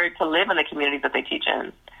afford to live in the communities that they teach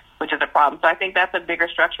in, which is a problem. So I think that's a bigger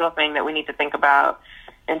structural thing that we need to think about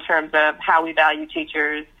in terms of how we value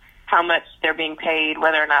teachers, how much they're being paid,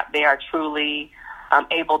 whether or not they are truly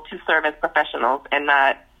able to serve as professionals and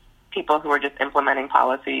not people who are just implementing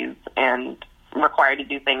policies and required to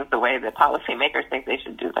do things the way that policymakers think they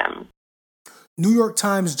should do them. New York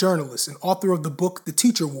Times journalist and author of the book The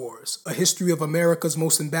Teacher Wars, A History of America's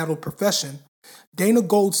Most Embattled Profession, Dana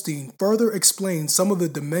Goldstein further explains some of the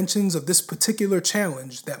dimensions of this particular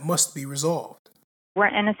challenge that must be resolved. We're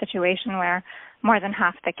in a situation where more than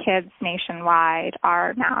half the kids nationwide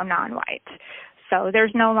are now non-white. So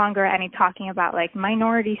there's no longer any talking about like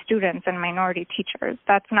minority students and minority teachers.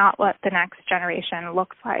 That's not what the next generation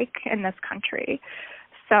looks like in this country.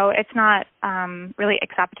 So it's not really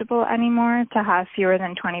acceptable anymore to have fewer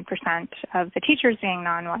than 20% of the teachers being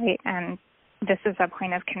non-white, and this is a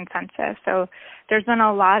point of consensus. So there's been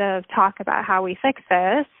a lot of talk about how we fix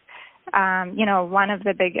this. One of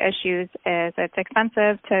the big issues is it's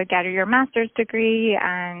expensive to get your master's degree,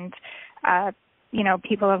 and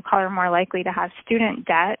people of color are more likely to have student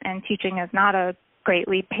debt, and teaching is not a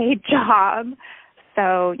greatly paid job.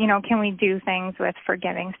 So, can we do things with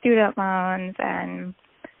forgiving student loans, and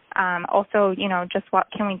also, just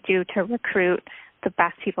what can we do to recruit the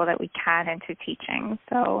best people that we can into teaching?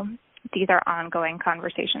 So these are ongoing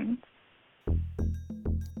conversations.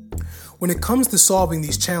 When it comes to solving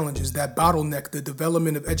these challenges that bottleneck the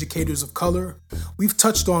development of educators of color, we've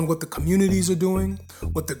touched on what the communities are doing,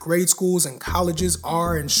 what the grade schools and colleges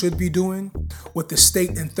are and should be doing, what the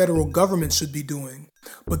state and federal government should be doing.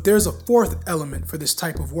 But there's a fourth element for this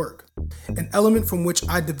type of work, an element from which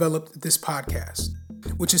I developed this podcast,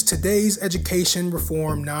 which is today's education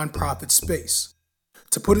reform nonprofit space.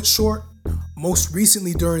 To put it short, most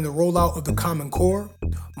recently during the rollout of the Common Core,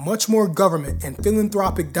 much more government and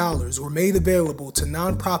philanthropic dollars were made available to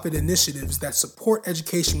nonprofit initiatives that support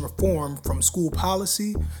education reform, from school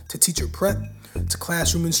policy to teacher prep to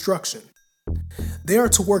classroom instruction. They are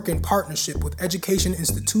to work in partnership with education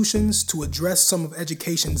institutions to address some of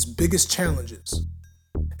education's biggest challenges.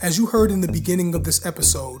 As you heard in the beginning of this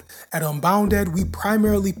episode, at Unbounded, we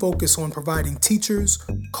primarily focus on providing teachers,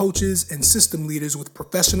 coaches, and system leaders with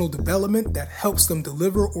professional development that helps them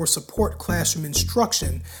deliver or support classroom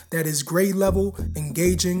instruction that is grade level,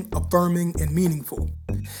 engaging, affirming, and meaningful.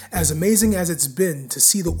 As amazing as it's been to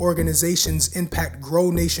see the organization's impact grow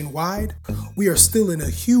nationwide, we are still in a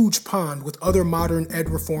huge pond with other modern ed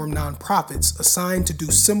reform nonprofits assigned to do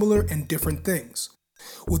similar and different things.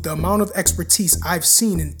 With the amount of expertise I've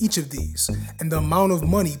seen in each of these, and the amount of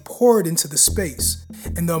money poured into the space,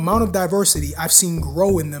 and the amount of diversity I've seen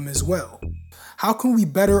grow in them as well, how can we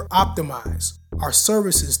better optimize our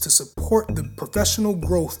services to support the professional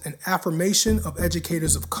growth and affirmation of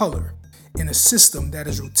educators of color in a system that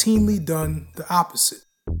has routinely done the opposite?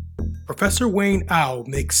 Professor Wayne Au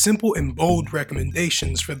makes simple and bold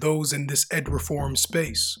recommendations for those in this ed reform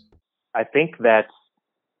space. I think that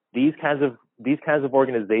these kinds of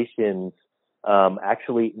organizations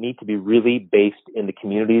actually need to be really based in the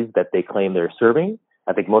communities that they claim they're serving.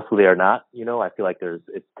 I think mostly they are not. I feel like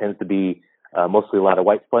it tends to be mostly a lot of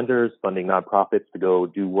white funders funding nonprofits to go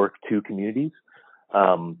do work to communities.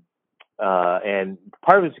 And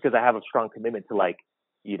part of it is because I have a strong commitment to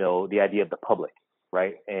the idea of the public,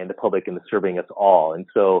 right? And the public and the serving us all. And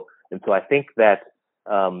so I think that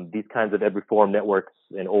these kinds of ed reform networks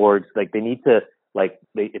and orgs, they need to,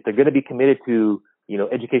 if they're going to be committed to,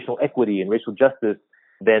 educational equity and racial justice,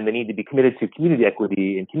 then they need to be committed to community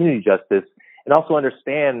equity and community justice, and also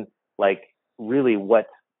understand, really what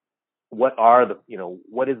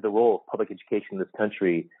is the role of public education in this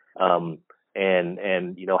country, and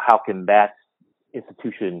how can that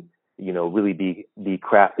institution, really be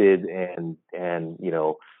crafted and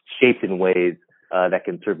shaped in ways that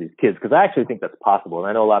can serve these kids, because I actually think that's possible. And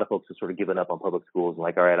I know a lot of folks have sort of given up on public schools and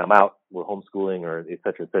all right, I'm out, we're homeschooling, or et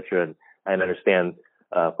cetera, and I understand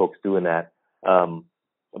folks doing that.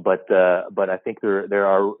 But I think there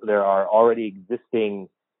are already existing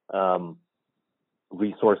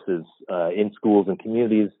resources in schools and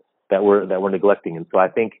communities that we're neglecting. And so I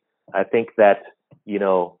think that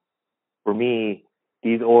for me,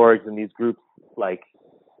 these orgs and these groups,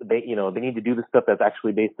 they need to do the stuff that's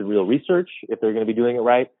actually based in real research if they're going to be doing it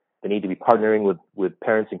right. They need to be partnering with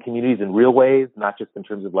parents and communities in real ways, not just in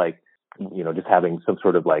terms of just having some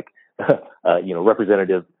sort of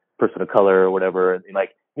representative person of color or whatever. And it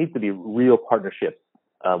needs to be real partnerships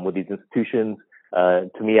with these institutions. To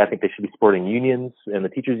me, I think they should be supporting unions and the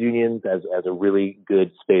teachers unions as a really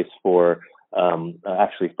good space for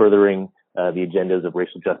actually furthering the agendas of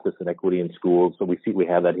racial justice and equity in schools. So we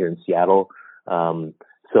have that here in Seattle.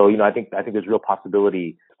 So I think there's real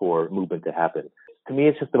possibility for movement to happen. To me,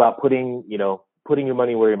 it's just about putting your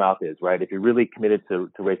money where your mouth is, right? If you're really committed to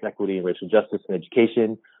race equity and racial justice and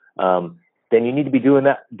education, then you need to be doing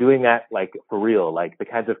that like for real, like the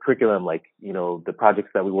kinds of curriculum, like, you know, the projects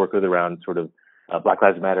that we work with around sort of Black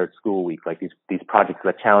Lives Matter at School Week, like these projects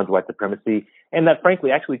that challenge white supremacy and that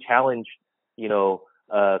frankly actually challenge, you know,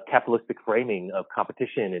 capitalistic framing of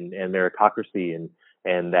competition and meritocracy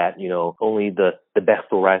and that, you know, only the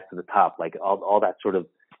best will rise to the top, like all that sort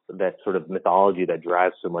of mythology that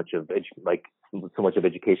drives so much of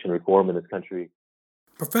education reform in this country.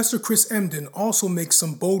 Professor Chris Emdin also makes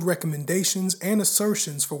some bold recommendations and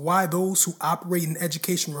assertions for why those who operate in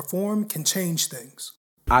education reform can change things.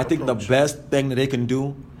 I think the best thing that they can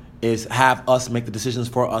do is have us make the decisions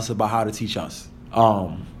for us about how to teach us.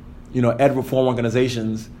 You know, ed reform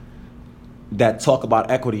organizations that talk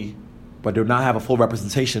about equity, but do not have a full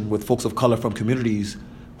representation with folks of color from communities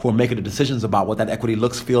who are making the decisions about what that equity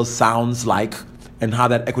looks, feels, sounds like, and how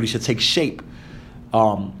that equity should take shape,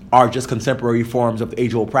 are just contemporary forms of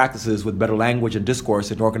age-old practices with better language and discourse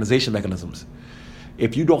and organization mechanisms.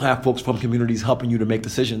 If you don't have folks from communities helping you to make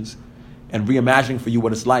decisions and reimagining for you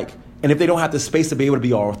what it's like, and if they don't have the space to be able to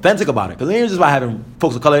be authentic about it, because it ain't just about having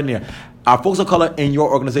folks of color in there. Are folks of color in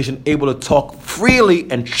your organization able to talk freely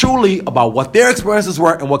and truly about what their experiences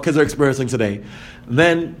were and what kids are experiencing today?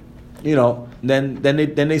 Then, you know, then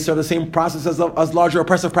they serve the same process as larger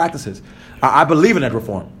oppressive practices. I believe in ed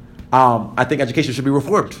reform. I think education should be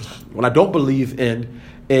reformed. What I don't believe in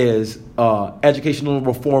is educational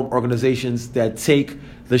reform organizations that take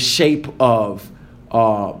the shape of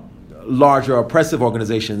larger oppressive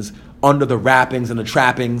organizations under the wrappings and the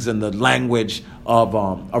trappings and the language of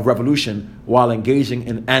revolution while engaging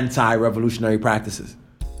in anti-revolutionary practices.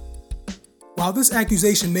 While this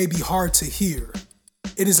accusation may be hard to hear,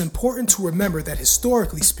 it is important to remember that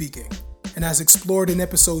historically speaking, and as explored in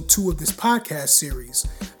episode 2 of this podcast series,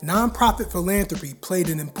 nonprofit philanthropy played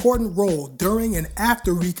an important role during and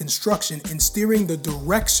after Reconstruction in steering the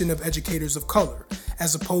direction of educators of color,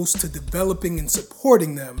 as opposed to developing and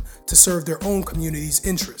supporting them to serve their own community's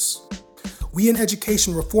interests. We in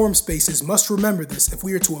education reform spaces must remember this if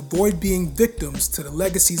we are to avoid being victims to the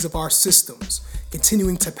legacies of our systems,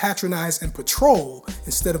 continuing to patronize and patrol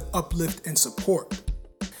instead of uplift and support.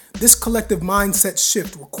 This collective mindset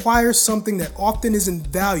shift requires something that often isn't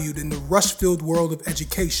valued in the rush-filled world of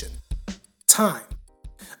education: time.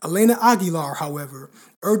 Elena Aguilar, however,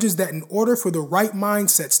 urges that in order for the right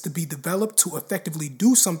mindsets to be developed to effectively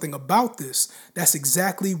do something about this, that's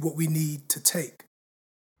exactly what we need to take.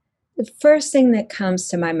 The first thing that comes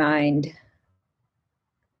to my mind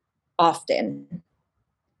often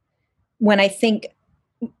when I think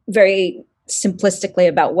very simplistically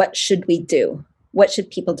about what should we do, what should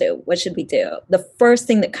people do, what should we do, the first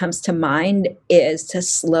thing that comes to mind is to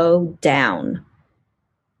slow down.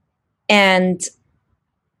 And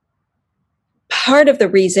part of the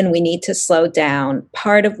reason we need to slow down,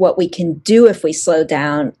 part of what we can do if we slow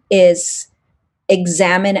down, is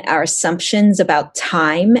examine our assumptions about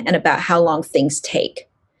time and about how long things take.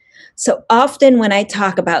 So often when I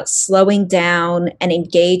talk about slowing down and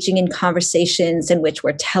engaging in conversations in which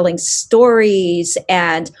we're telling stories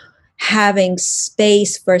and having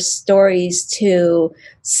space for stories to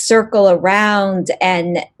circle around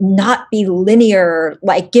and not be linear,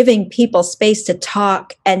 like giving people space to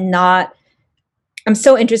talk and not, I'm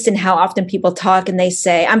so interested in how often people talk and they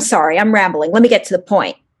say, I'm sorry, I'm rambling, let me get to the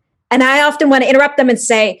point. And I often want to interrupt them and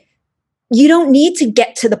say, you don't need to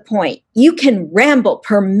get to the point. You can ramble,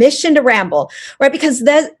 permission to ramble, right? Because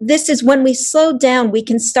this is when we slow down, we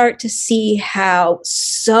can start to see how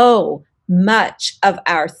so much of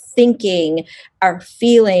our thinking, our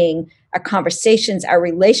feeling, our conversations, our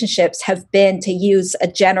relationships have been, to use a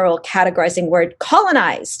general categorizing word,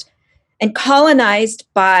 colonized. And colonized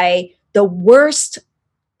by the worst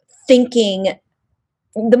thinking,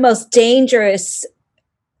 the most dangerous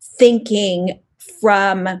thinking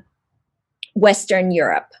from Western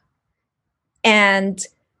Europe. And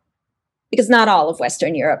because not all of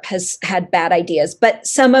Western Europe has had bad ideas, but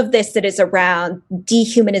some of this that is around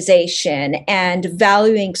dehumanization and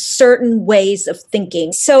valuing certain ways of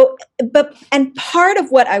thinking. And part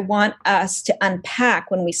of what I want us to unpack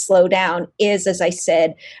when we slow down is, as I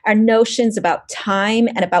said, our notions about time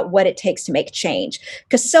and about what it takes to make change.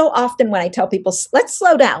 Because so often when I tell people, let's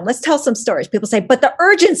slow down, let's tell some stories, people say, but the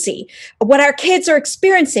urgency, what our kids are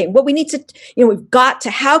experiencing, what we need to, we've got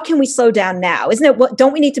to, how can we slow down now? Isn't it,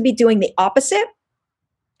 don't we need to be doing the opposite?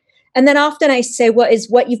 And then often I say, well, is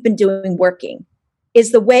what you've been doing working?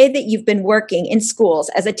 Is the way that you've been working in schools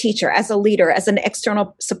as a teacher, as a leader, as an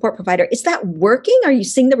external support provider, is that working? Are you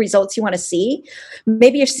seeing the results you want to see?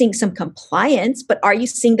 Maybe you're seeing some compliance, but are you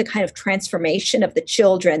seeing the kind of transformation of the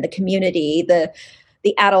children, the community, the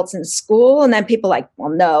the adults in school. And then people like, well,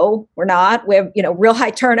 no, we're not. We have, real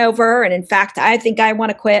high turnover. And in fact, I think I want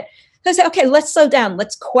to quit. So I say, okay, let's slow down.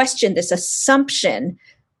 Let's question this assumption.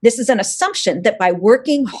 This is an assumption that by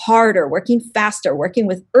working harder, working faster, working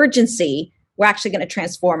with urgency, we're actually going to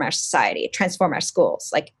transform our society, transform our schools.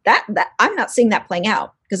 Like that I'm not seeing that playing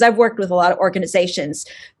out, because I've worked with a lot of organizations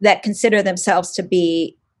that consider themselves to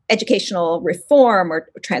be educational reform or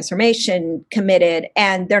transformation committed,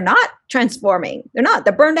 and they're not transforming.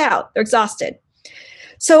 They're burned out. They're exhausted.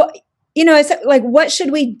 So, it's like, what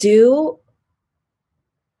should we do?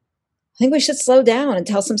 I think we should slow down and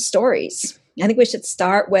tell some stories. I think we should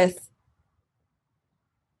start with,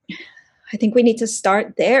 I think we need to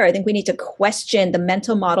start there. I think we need to question the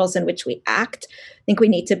mental models in which we act. I think we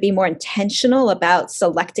need to be more intentional about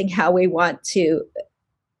selecting how we want to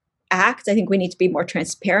act. I think we need to be more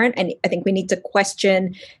transparent. And I think we need to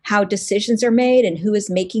question how decisions are made and who is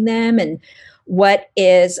making them and what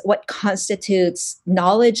constitutes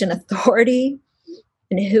knowledge and authority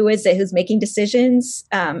and who is it who's making decisions.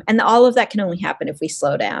 And all of that can only happen if we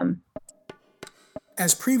slow down.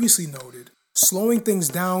 As previously noted, slowing things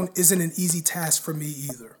down isn't an easy task for me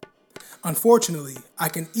either. Unfortunately, I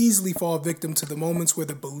can easily fall victim to the moments where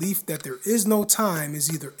the belief that there is no time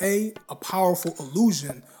is either A, a powerful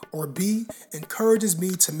illusion, or B, encourages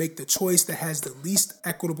me to make the choice that has the least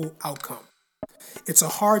equitable outcome. It's a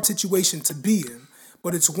hard situation to be in,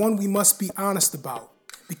 but it's one we must be honest about,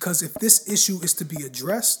 because if this issue is to be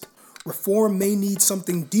addressed, reform may need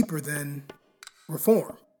something deeper than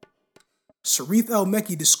reform. Sharif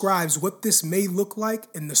El-Mekki describes what this may look like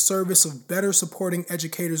in the service of better supporting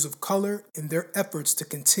educators of color in their efforts to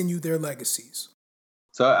continue their legacies.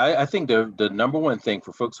 So I think the number one thing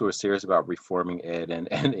for folks who are serious about reforming ed,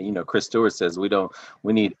 and Chris Stewart says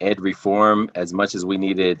we need ed reform as much as we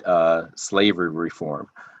needed slavery reform.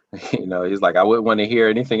 He's like, I wouldn't want to hear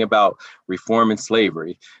anything about reforming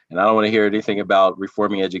slavery, and I don't want to hear anything about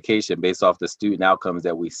reforming education based off the student outcomes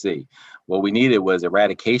that we see. What we needed was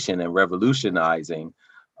eradication and revolutionizing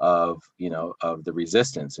of the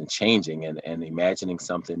resistance and changing and imagining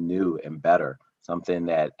something new and better, something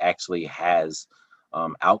that actually has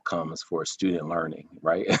outcomes for student learning,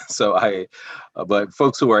 right? So but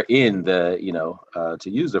folks who are in the, to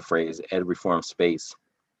use the phrase, ed reform space,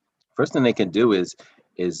 first thing they can do is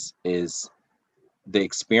the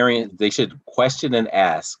experience. They should question and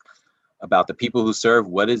ask about the people who serve.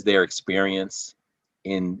 What is their experience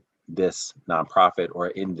in this nonprofit or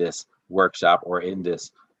in this workshop or in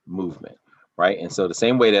this movement, right? And so the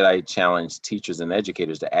same way that I challenge teachers and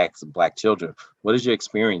educators to ask Black children, what is your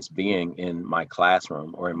experience being in my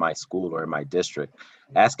classroom or in my school or in my district?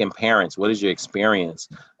 Asking parents, what is your experience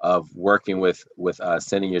of working with us,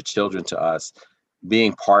 sending your children to us,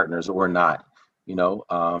 being partners or not?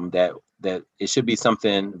 That it should be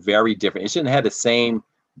something very different. It shouldn't have the same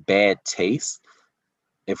bad taste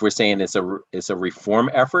if we're saying it's a reform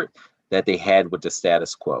effort that they had with the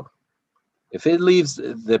status quo. If it leaves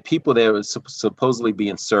the people that are supposedly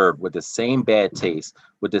being served with the same bad taste,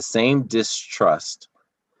 with the same distrust,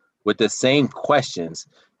 with the same questions,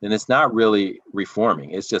 then it's not really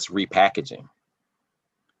reforming. It's just repackaging.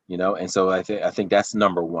 And so I think that's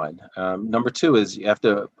number one. Number two is you have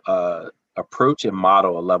to approach and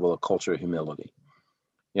model a level of culture of humility.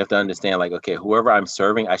 You have to understand, like, okay, whoever I'm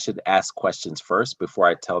serving, I should ask questions first before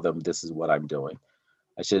I tell them this is what I'm doing.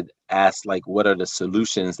 I should ask, like, what are the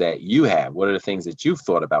solutions that you have? What are the things that you've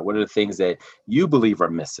thought about? What are the things that you believe are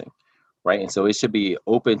missing, right? And so it should be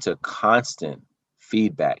open to constant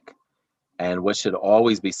feedback. And what should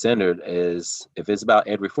always be centered is, if it's about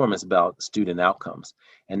ed reform, it's about student outcomes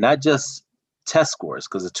and not just test scores,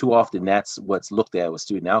 because too often that's what's looked at with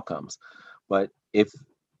student outcomes. But if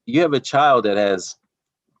you have a child that has,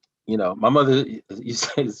 my mother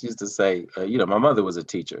used to say, my mother was a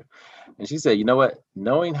teacher, and she said, you know what,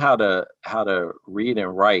 knowing how to read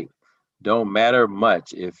and write don't matter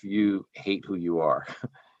much if you hate who you are.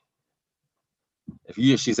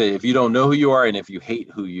 She said, if you don't know who you are and if you hate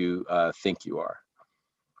who you think you are,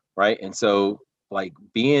 right? And so, like,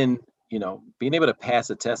 being able to pass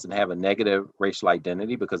a test and have a negative racial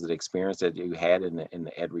identity because of the experience that you had in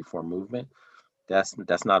the ed reform movement,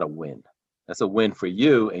 that's not a win. That's a win for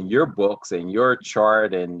you and your books and your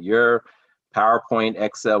chart and your PowerPoint,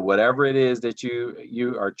 Excel, whatever it is that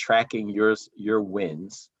you are tracking your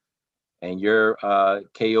wins and your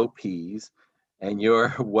KOPs and your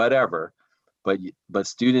whatever. But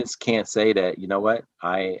students can't say that, you know what,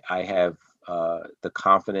 I have the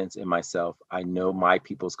confidence in myself. I know my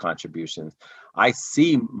people's contributions. I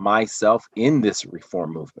see myself in this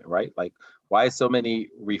reform movement, right? Like, why so many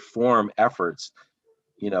reform efforts,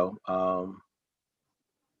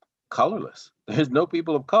 colorless. There's no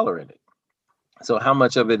people of color in it. So how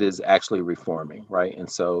much of it is actually reforming, right? And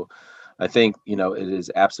so I think, it is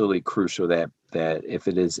absolutely crucial that if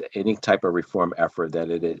it is any type of reform effort, that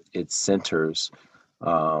it centers,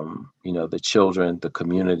 the children, the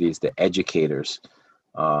communities, the educators,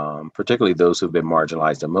 particularly those who've been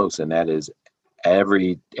marginalized the most. And that is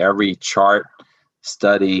every chart,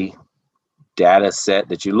 study, data set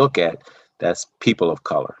that you look at, that's people of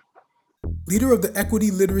color. Leader of the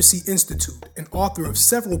Equity Literacy Institute and author of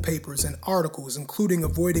several papers and articles, including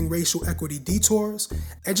Avoiding Racial Equity Detours,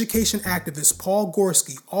 education activist Paul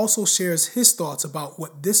Gorski also shares his thoughts about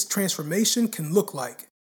what this transformation can look like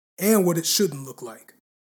and what it shouldn't look like.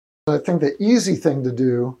 I think the easy thing to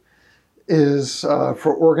do is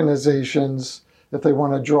for organizations, if they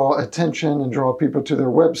want to draw attention and draw people to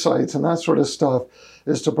their websites and that sort of stuff,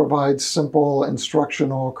 is to provide simple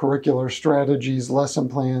instructional curricular strategies, lesson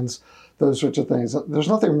plans, those sorts of things. There's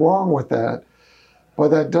nothing wrong with that, but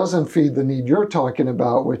that doesn't feed the need you're talking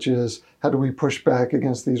about, which is how do we push back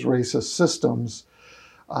against these racist systems?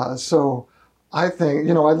 So I think,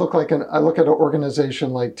 I look at an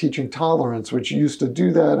organization like Teaching Tolerance, which used to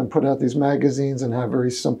do that and put out these magazines and have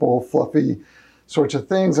very simple, fluffy sorts of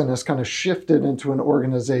things, and has kind of shifted into an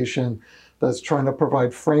organization that's trying to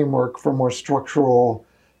provide framework for more structural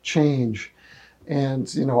change.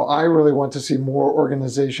 And, I really want to see more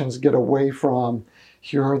organizations get away from,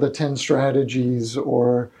 here are the 10 strategies,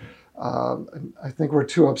 or I think we're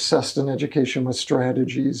too obsessed in education with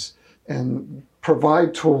strategies, and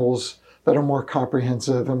provide tools that are more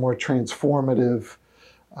comprehensive and more transformative.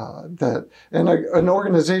 An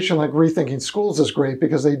organization like Rethinking Schools is great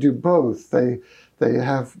because they do both. They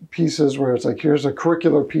have pieces where it's like, here's a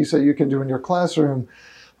curricular piece that you can do in your classroom,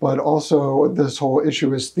 but also this whole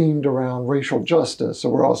issue is themed around racial justice. So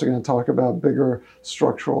we're also going to talk about bigger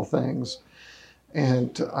structural things.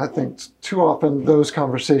 And I think too often those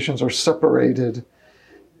conversations are separated.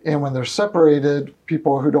 And when they're separated,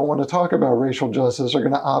 people who don't want to talk about racial justice are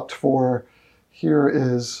going to opt for, here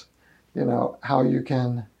is, how you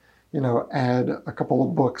can, add a couple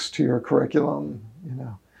of books to your curriculum,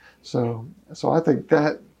 So I think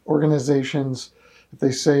that organizations, if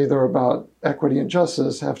they say they're about equity and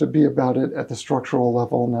justice, have to be about it at the structural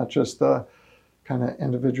level, not just the kind of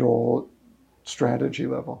individual strategy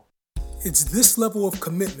level. It's this level of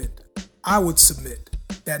commitment, I would submit,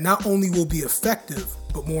 that not only will be effective,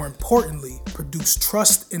 but more importantly, produce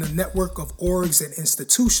trust in a network of orgs and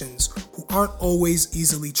institutions who aren't always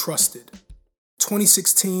easily trusted.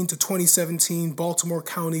 2016 to 2017 Baltimore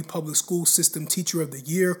County Public School System Teacher of the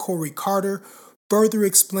Year, Corey Carter, further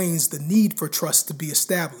explains the need for trust to be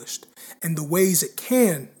established and the ways it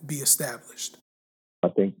can be established. I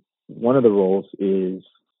think one of the roles is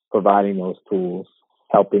providing those tools,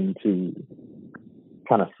 helping to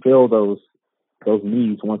kind of fill those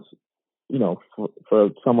needs once, for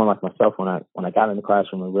someone like myself, when I got in the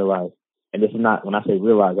classroom and realized, and this is not, when I say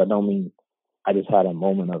realize, I don't mean I just had a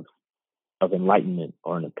moment of enlightenment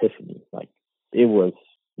or an epiphany. Like, it was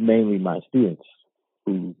mainly my students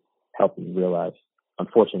who helped me realize.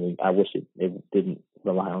 Unfortunately, I wish it didn't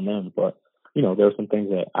rely on them, but there were some things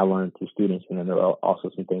that I learned through students, and then there are also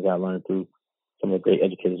some things I learned through some of the great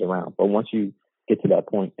educators around. But once you get to that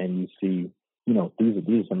point and you see,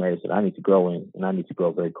 these are some areas that I need to grow in, and I need to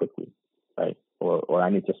grow very quickly, right? Or I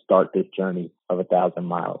need to start this journey of 1,000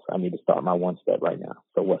 miles. I need to start my one step right now.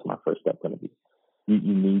 So what's my first step going to be? You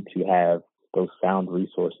need to have those sound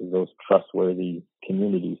resources, those trustworthy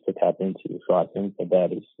communities to tap into. So I think that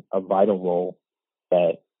is a vital role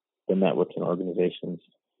that the networks and organizations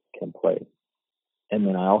can play. And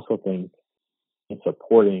then I also think in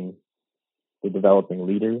supporting the developing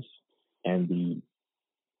leaders and the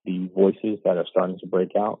voices that are starting to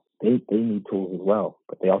break out, they need tools as well,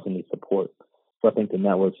 but they also need support. So I think the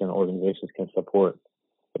networks and organizations can support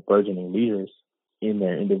the burgeoning leaders in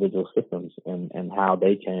their individual systems and how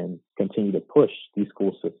they can continue to push these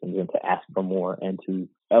school systems and to ask for more and to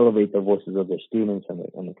elevate the voices of their students and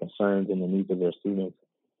the concerns and the needs of their students,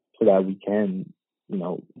 so that we can,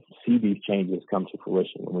 see these changes come to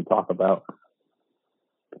fruition. When we talk about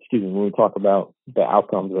the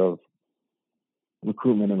outcomes of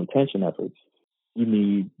recruitment and retention efforts, you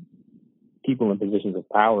need people in positions of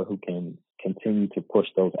power who can continue to push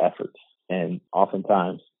those efforts. And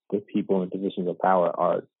oftentimes, the people in positions of power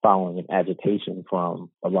are following an agitation from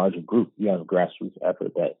a larger group. You have a grassroots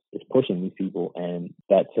effort that is pushing these people, and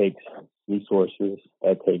that takes resources,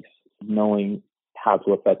 that takes knowing how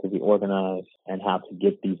to effectively organize and how to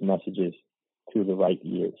get these messages to the right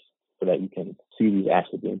ears so that you can see these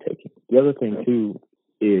actually being taken. The other thing, too,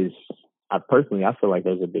 is I feel like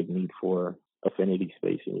there's a big need for affinity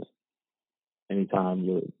spaces anytime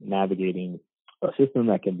you're navigating a system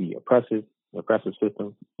that can be oppressive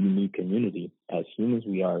system, you need community. As humans,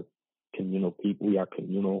 we are communal people. We are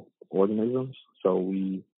communal organisms. So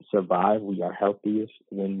we survive, we are healthiest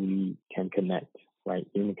when we can connect, right?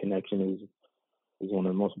 Human connection is one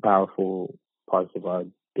of the most powerful parts of our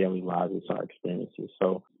daily lives. It's our experiences.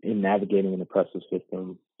 So in navigating an oppressive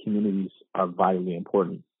system, communities are vitally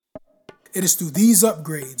important. It is through these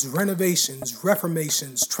upgrades, renovations,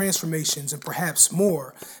 reformations, transformations, and perhaps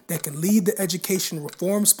more that can lead the education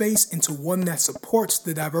reform space into one that supports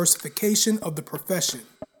the diversification of the profession.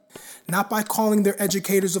 Not by calling their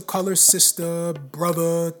educators of color sister,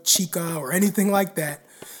 brother, chica, or anything like that,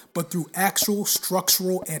 but through actual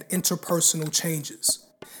structural and interpersonal changes.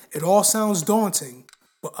 It all sounds daunting,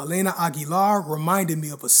 but Elena Aguilar reminded me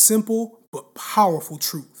of a simple but powerful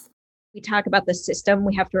truth. We talk about the system.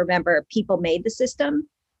 We have to remember people made the system,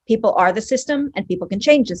 people are the system, and people can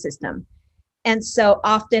change the system. And so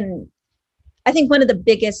often, I think one of the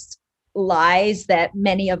biggest lies that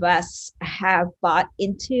many of us have bought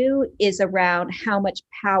into is around how much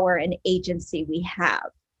power and agency we have.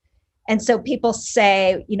 And so people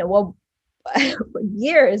say, well, for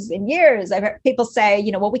years and years, I've heard people say,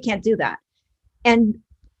 well, we can't do that. And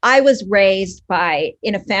I was raised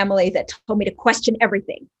in a family that told me to question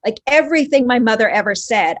everything, like everything my mother ever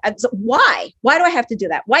said. Why? Why do I have to do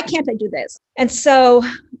that? Why can't I do this? And so,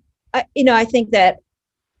 I think that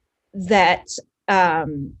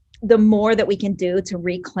the more that we can do to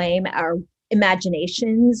reclaim our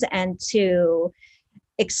imaginations and to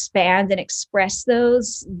expand and express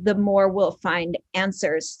those, the more we'll find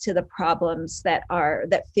answers to the problems that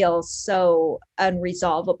feel so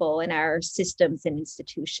unresolvable in our systems and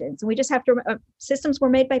institutions. And we just have to, systems were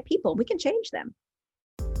made by people. We can change them.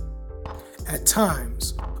 At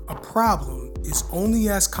times, a problem is only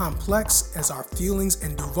as complex as our feelings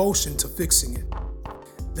and devotion to fixing it.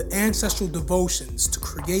 The ancestral devotions to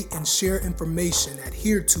create and share information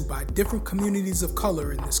adhered to by different communities of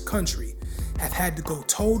color in this country have had to go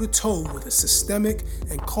toe-to-toe with a systemic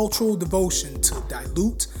and cultural devotion to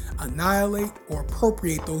dilute, annihilate, or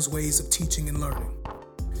appropriate those ways of teaching and learning.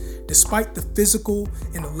 Despite the physical,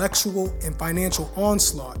 intellectual, and financial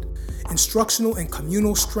onslaught, instructional and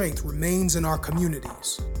communal strength remains in our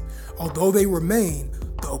communities. Although they remain,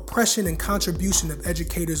 the oppression and contribution of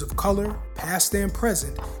educators of color, past and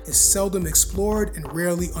present, is seldom explored and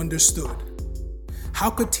rarely understood.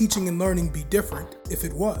 How could teaching and learning be different if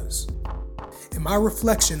it was? In my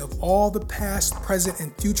reflection of all the past, present,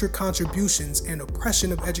 and future contributions and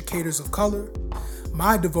oppression of educators of color,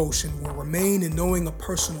 my devotion will remain in knowing a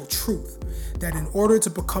personal truth that in order to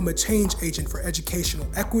become a change agent for educational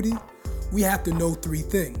equity, we have to know three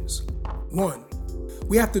things. 1,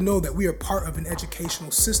 we have to know that we are part of an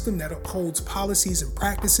educational system that upholds policies and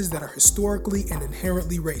practices that are historically and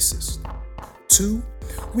inherently racist. 2,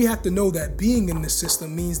 we have to know that being in this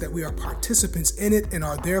system means that we are participants in it and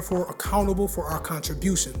are therefore accountable for our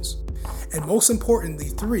contributions. And most importantly,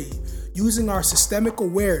 3, using our systemic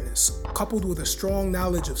awareness, coupled with a strong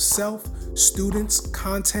knowledge of self, students,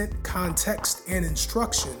 content, context, and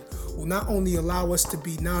instruction, will not only allow us to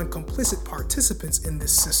be non-complicit participants in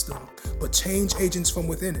this system, but change agents from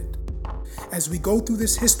within it. As we go through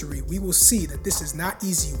this history, we will see that this is not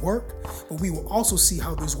easy work, but we will also see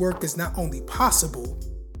how this work is not only possible,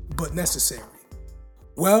 but necessary.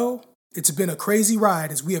 Well, it's been a crazy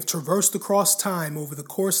ride as we have traversed across time over the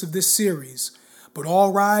course of this series, but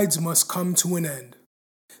all rides must come to an end.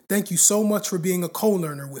 Thank you so much for being a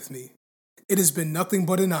co-learner with me. It has been nothing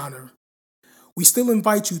but an honor. We still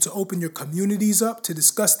invite you to open your communities up to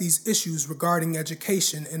discuss these issues regarding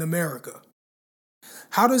education in America.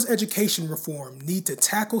 How does education reform need to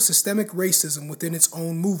tackle systemic racism within its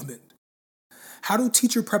own movement? How do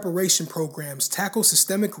teacher preparation programs tackle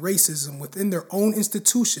systemic racism within their own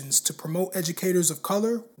institutions to promote educators of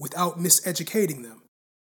color without miseducating them?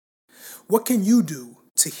 What can you do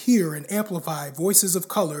to hear and amplify voices of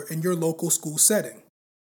color in your local school setting?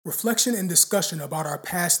 Reflection and discussion about our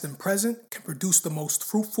past and present can produce the most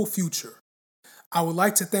fruitful future. I would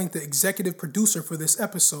like to thank the executive producer for this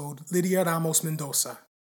episode, Lydia Ramos Mendoza.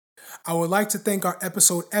 I would like to thank our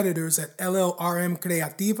episode editors at LLRM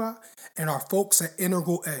Creativa and our folks at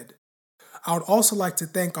Integral Ed. I would also like to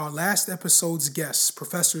thank our last episode's guests,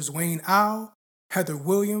 Professors Wayne Au, Heather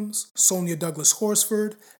Williams, Sonia Douglas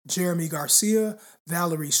Horsford, Jeremy Garcia,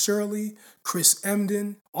 Valerie Shirley, Chris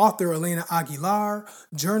Emden, author Elena Aguilar,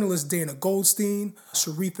 journalist Dana Goldstein,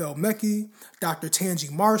 Sharif El-Mekki, Dr. Tangi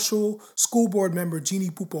Marshall, school board member Jeannie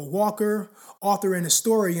Pupo Walker, author and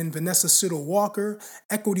historian Vanessa Siddle Walker,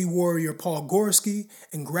 equity warrior Paul Gorski,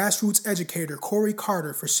 and grassroots educator Corey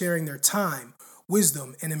Carter for sharing their time,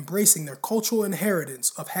 wisdom, and embracing their cultural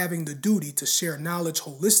inheritance of having the duty to share knowledge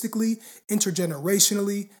holistically,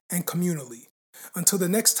 intergenerationally, and communally. Until the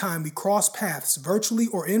next time we cross paths virtually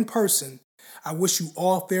or in person, I wish you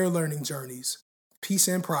all fair learning journeys. Peace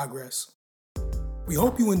and progress. We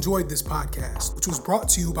hope you enjoyed this podcast, which was brought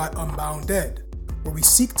to you by Unbounded, where we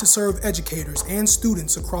seek to serve educators and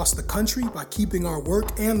students across the country by keeping our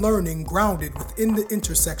work and learning grounded within the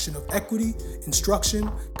intersection of equity,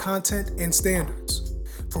 instruction, content, and standards.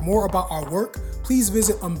 For more about our work, please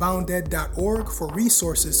visit unbounded.org for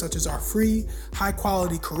resources such as our free,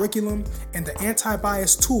 high-quality curriculum and the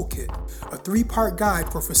Anti-Bias Toolkit, a 3-part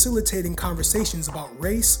guide for facilitating conversations about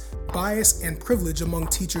race, bias, and privilege among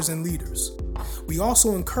teachers and leaders. We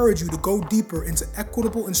also encourage you to go deeper into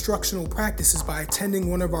equitable instructional practices by attending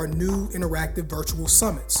one of our new interactive virtual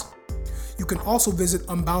summits. You can also visit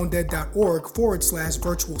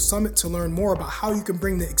unbounded.org/virtual summit to learn more about how you can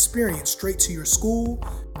bring the experience straight to your school,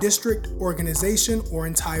 district, organization, or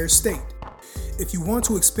entire state. If you want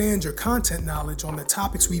to expand your content knowledge on the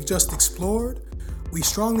topics we've just explored, we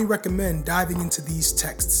strongly recommend diving into these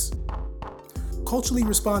texts. Culturally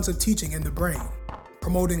Responsive Teaching in the Brain,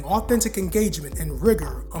 Promoting Authentic Engagement and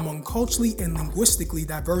Rigor Among Culturally and Linguistically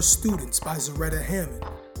Diverse Students by Zaretta Hammond.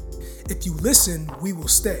 If you listen, we will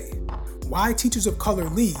stay. Why Teachers of Color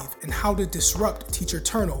Leave and How to Disrupt Teacher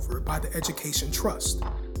Turnover by the Education Trust.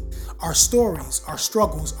 Our Stories, Our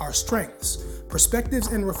Struggles, Our Strengths, Perspectives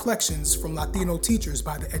and Reflections from Latino Teachers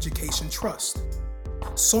by the Education Trust.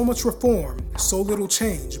 So Much Reform, So Little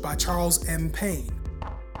Change by Charles M. Payne.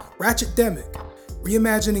 Ratchetdemic,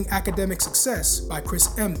 Reimagining Academic Success by Chris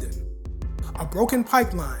Emdin. A Broken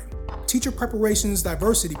Pipeline, Teacher Preparation's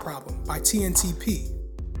Diversity Problem by TNTP.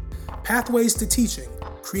 Pathways to Teaching,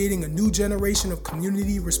 Creating a New Generation of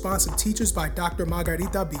Community Responsive Teachers by Dr.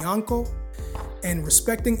 Margarita Bianco, and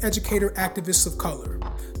Respecting Educator Activists of Color,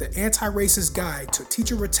 The Anti-Racist Guide to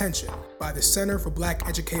Teacher Retention by the Center for Black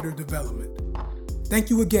Educator Development.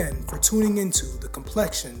 Thank you again for tuning into The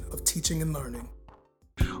Complexion of Teaching and Learning.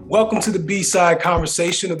 Welcome to the B-side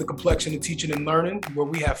conversation of The Complexion of Teaching and Learning, where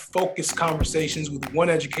we have focused conversations with one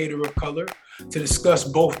educator of color to discuss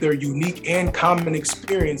both their unique and common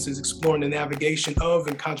experiences exploring the navigation of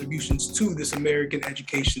and contributions to this American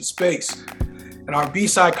education space. And our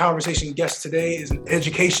B-side conversation guest today is an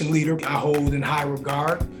education leader I hold in high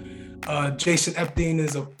regard. Jason Epstein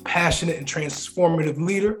is a passionate and transformative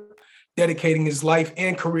leader, dedicating his life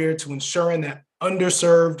and career to ensuring that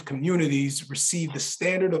underserved communities receive the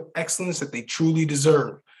standard of excellence that they truly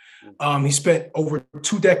deserve. He spent over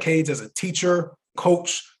 2 decades as a teacher,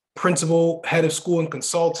 coach, principal, head of school, and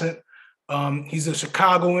consultant. He's a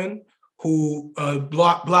Chicagoan who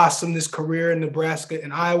blossomed his career in Nebraska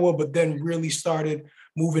and Iowa, but then really started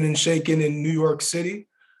moving and shaking in New York City,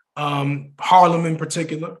 Harlem in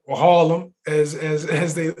particular, or Harlem as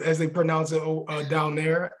they pronounce it down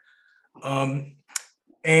there.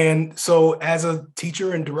 And so as a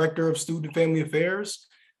teacher and director of student and family affairs,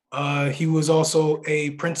 he was also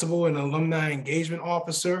a principal and alumni engagement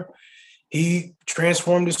officer. He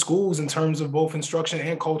transformed the schools in terms of both instruction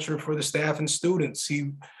and culture for the staff and students.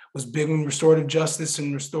 He was big on restorative justice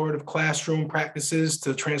and restorative classroom practices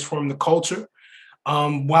to transform the culture,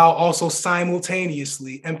 while also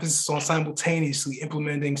simultaneously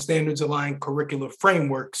implementing standards-aligned curricular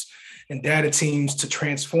frameworks and data teams to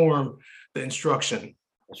transform the instruction.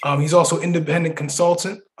 He's also independent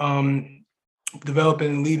consultant,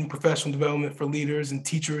 developing and leading professional development for leaders and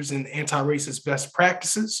teachers in anti-racist best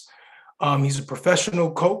practices. He's a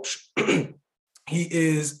professional coach. He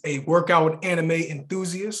is a workout anime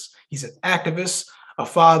enthusiast. He's an activist, a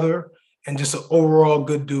father, and just an overall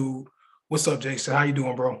good dude. What's up, Jason? How you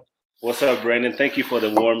doing, bro? What's up, Brandon? Thank you for the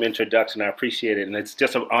warm introduction. I appreciate it. And it's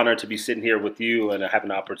just an honor to be sitting here with you and have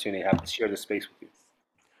an opportunity to share this space with you.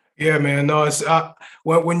 Yeah, man. No, it's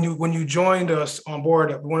when you joined us on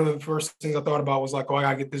board, one of the first things I thought about was like, oh, I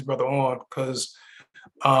gotta get this brother on because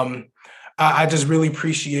I just really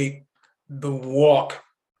appreciate the walk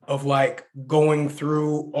of like going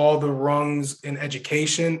through all the rungs in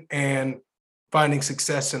education and finding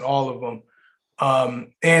success in all of them.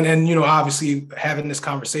 And you know, obviously having this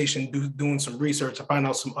conversation, doing some research, I find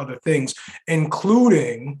out some other things,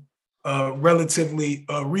 including relatively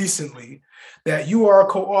recently, that you are a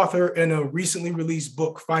co-author in a recently released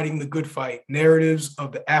book, Fighting the Good Fight, Narratives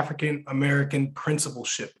of the African American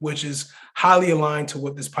Principalship, which is highly aligned to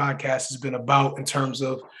what this podcast has been about in terms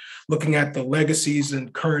of looking at the legacies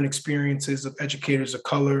and current experiences of educators of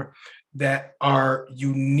color that are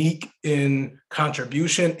unique in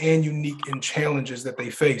contribution and unique in challenges that they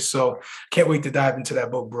face. So can't wait to dive into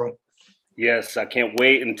that book, bro. Yes, I can't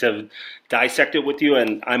wait and to dissect it with you.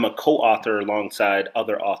 And I'm a co-author alongside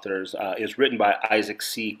other authors. It's written by Isaac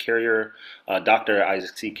C. Carrier, Dr.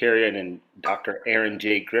 Isaac C. Carrier, and then Dr. Aaron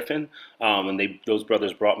J. Griffin. And those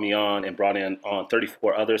brothers brought me on and brought in on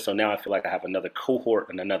 34 others. So now I feel like I have another cohort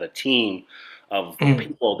and another team of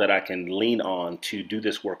people that I can lean on to do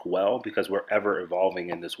this work well, because we're ever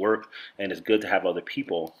evolving in this work. And it's good to have other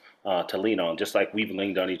people to lean on, just like we've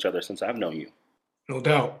leaned on each other since I've known you. No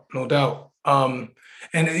doubt, no doubt. And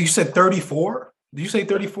you said 34? Did you say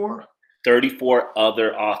 34? 34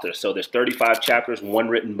 other authors. So there's 35 chapters, one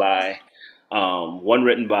written by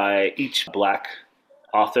each Black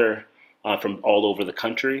author from all over the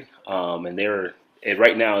country. And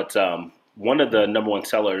right now it's one of the number one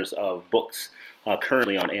sellers of books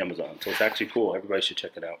currently on Amazon. So it's actually cool. Everybody should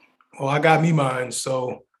check it out. Well, I got me mine.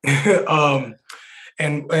 So, and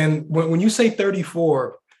when you say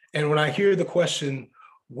 34, and when I hear the question,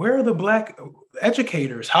 where are the Black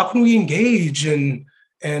educators? How can we engage and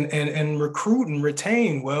recruit and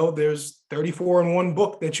retain? Well, there's 34 in one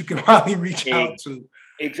book that you can probably reach out to.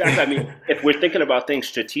 Exactly. I mean, if we're thinking about things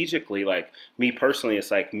strategically, like me personally,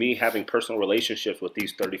 it's like me having personal relationships with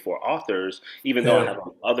these 34 authors, even though I have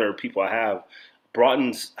other people I have,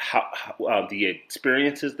 broadens the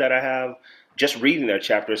experiences that I have. Just reading their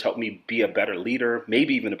chapters helped me be a better leader,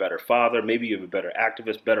 maybe even a better father, maybe even a better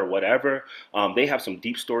activist, better whatever. They have some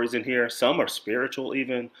deep stories in here. Some are spiritual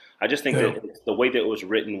even. I just think that the way that it was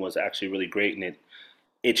written was actually really great. And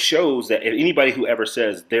it shows that anybody who ever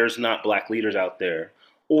says there's not Black leaders out there,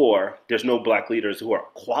 or there's no Black leaders who are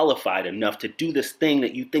qualified enough to do this thing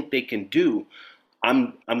that you think they can do,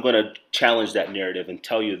 I'm going to challenge that narrative and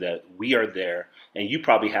tell you that we are there. And you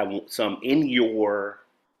probably have some in your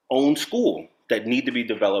own school that need to be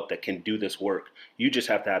developed that can do this work. You just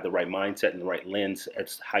have to have the right mindset and the right lens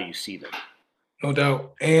as how you see them. No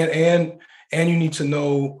doubt. And you need to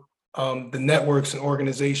know the networks and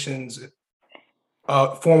organizations,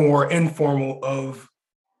 formal or informal, of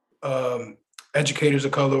educators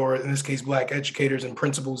of color, or in this case, Black educators and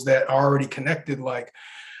principals that are already connected. Like,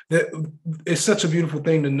 that, it's such a beautiful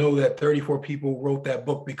thing to know that 34 people wrote that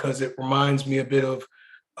book, because it reminds me a bit of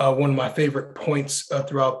one of my favorite points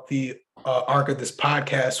throughout the arc of this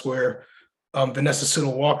podcast, where Vanessa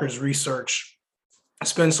Siddle Walker's research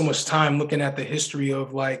spends so much time looking at the history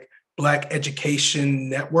of like Black education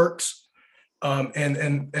networks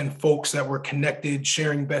and folks that were connected,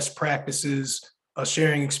 sharing best practices,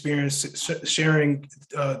 sharing experience, sharing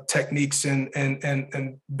techniques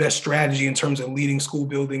and best strategy in terms of leading school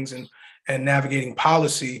buildings and navigating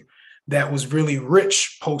policy, that was really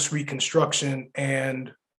rich post-Reconstruction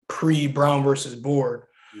and pre-Brown versus Board.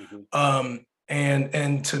 And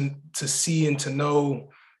to see and to know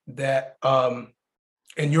that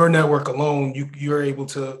in your network alone, you're able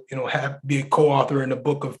to be a co-author in a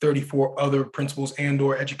book of 34 other principals and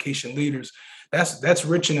or education leaders. That's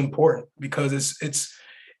rich and important, because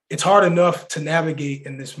it's hard enough to navigate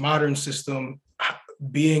in this modern system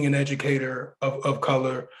being an educator of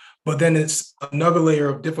color, but then it's another layer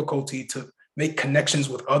of difficulty to make connections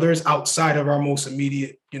with others outside of our most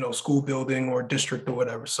immediate, school building or district or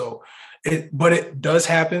whatever. So but it does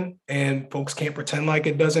happen, and folks can't pretend like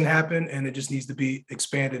it doesn't happen, and it just needs to be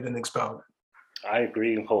expanded and expounded. I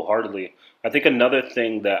agree wholeheartely. I think another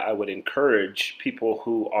thing that I would encourage people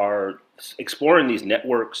who are exploring these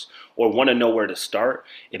networks or want to know where to start,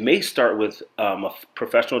 it may start with a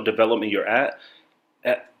professional development you're at.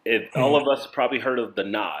 All of us probably heard of the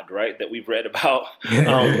Nod, right? That we've read about.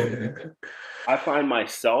 I find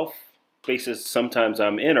myself, spaces sometimes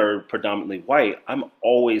I'm in are predominantly white. I'm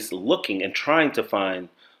always looking and trying to find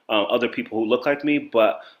other people who look like me,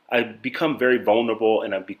 but I become very vulnerable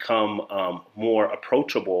and I become more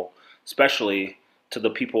approachable, especially to the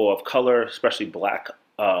people of color, especially Black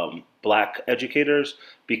educators,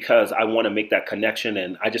 because I want to make that connection,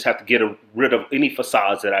 and I just have to get rid of any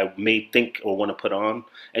facades that I may think or want to put on,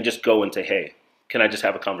 and just go and say, hey, can I just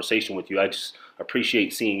have a conversation with you? I just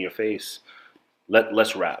appreciate seeing your face.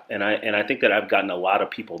 Let's rap. And I think that I've gotten a lot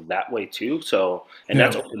of people that way too. So, and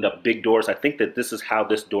that's opened up big doors. I think that this is how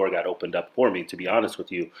this door got opened up for me, to be honest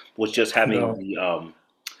with you, was just having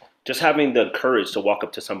the courage to walk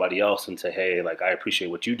up to somebody else and say, hey, like, I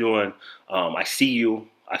appreciate what you're doing. I see you,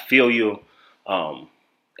 I feel you.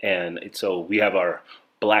 So we have our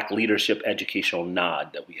Black Leadership Educational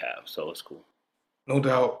Nod that we have. So it's cool. No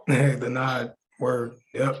doubt. The Nod word.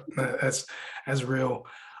 Yep. That's real.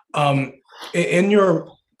 In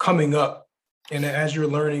your coming up, and as you're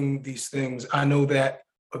learning these things, I know that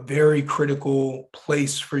a very critical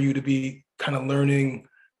place for you to be kind of learning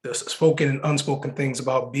the spoken and unspoken things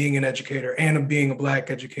about being an educator and of being a Black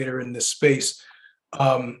educator in this space.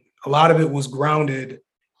 A lot of it was grounded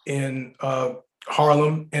in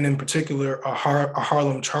Harlem, and in particular, a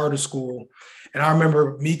Harlem charter school. And I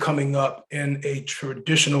remember me coming up in a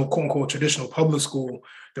traditional, quote unquote, traditional public school.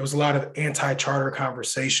 There was a lot of anti-charter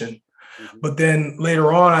conversation. But then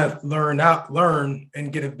later on, I learn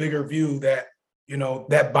and get a bigger view that, you know,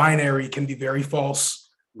 that binary can be very false,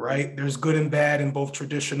 right? There's good and bad in both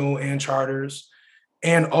traditional and charters.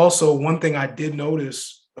 And also, one thing I did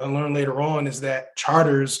notice and learn later on is that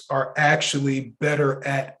charters are actually better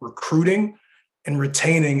at recruiting and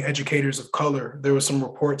retaining educators of color. There were some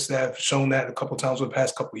reports that have shown that a couple of times over the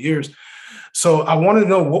past couple of years. So I wanted to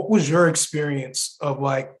know, what was your experience of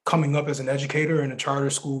like coming up as an educator in a charter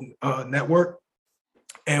school network?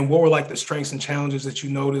 And what were like the strengths and challenges that you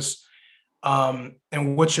noticed? And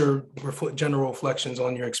what's your general reflections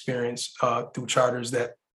on your experience through charters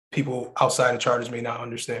that people outside of charters may not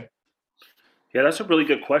understand? Yeah, that's a really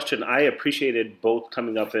good question. I appreciated both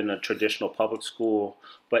coming up in a traditional public school,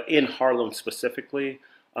 but in Harlem specifically,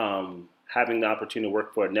 having the opportunity to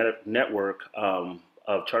work for a network of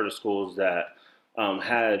charter schools that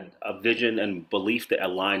had a vision and belief that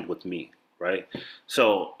aligned with me, right?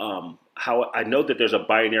 So how I know that there's a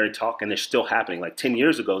binary talk and it's still happening. Like 10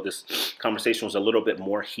 years ago, this conversation was a little bit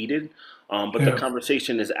more heated, but the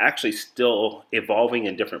conversation is actually still evolving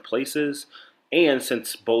in different places. And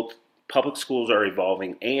since both public schools are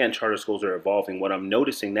evolving and charter schools are evolving, what I'm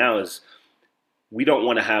noticing now is we don't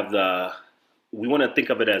want to we want to think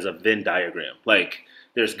of it as a Venn diagram. Like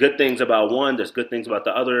there's good things about one, there's good things about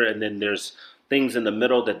the other, and then there's things in the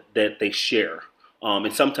middle that they share.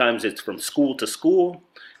 And sometimes it's from school to school,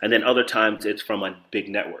 and then other times it's from a big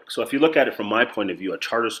network. So if you look at it from my point of view, a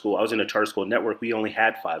charter school, I was in a charter school network, we only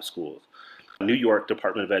had 5 schools. New York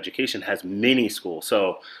Department of Education has many schools.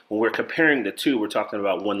 So when we're comparing the two, we're talking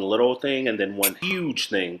about one little thing and then one huge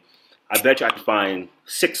thing. I bet you I can find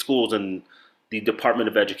 6 schools in the Department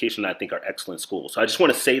of Education that I think are excellent schools. So I just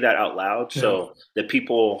want to say that out loud so that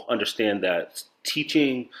people understand that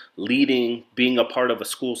teaching, leading, being a part of a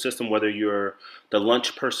school system, whether you're the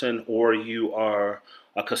lunch person or you are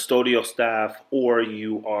a custodial staff, or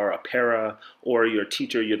you are a para, or you're a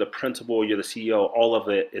teacher, you're the principal, you're the CEO, all of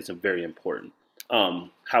it is very important.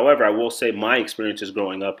 However, I will say my experiences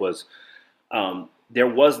growing up was there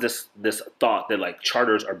was this thought that like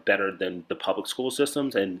charters are better than the public school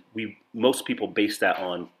systems, and most people base that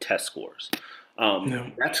on test scores.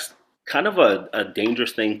 That's kind of a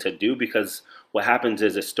dangerous thing to do, because what happens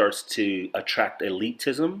is it starts to attract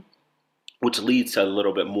elitism, which leads to a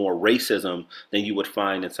little bit more racism than you would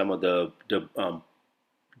find in some of the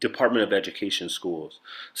Department of Education schools.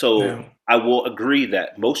 So I will agree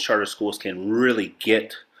that most charter schools can really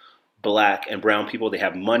get Black and brown people. They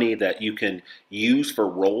have money that you can use for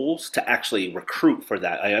roles to actually recruit for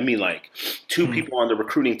that. I mean, like 2 people on the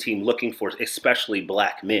recruiting team looking for especially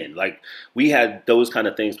Black men. Like we had those kind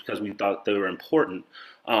of things because we thought they were important.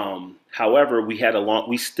 However,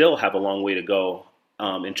 we still have a long way to go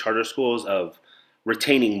in charter schools of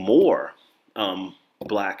retaining more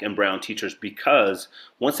Black and brown teachers, because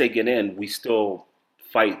once they get in, we still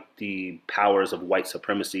fight the powers of white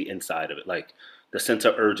supremacy inside of it, like the sense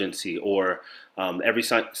of urgency, or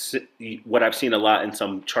what I've seen a lot in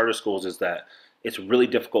some charter schools is that it's really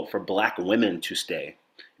difficult for Black women to stay,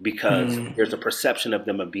 because there's a perception of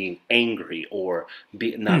them of being angry or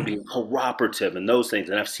not being cooperative and those things.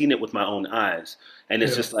 And I've seen it with my own eyes. And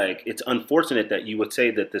it's just like, it's unfortunate that you would say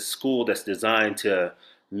that this school that's designed to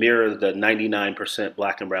mirror the 99%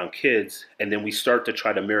 Black and brown kids, and then we start to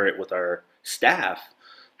try to mirror it with our staff,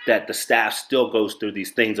 that the staff still goes through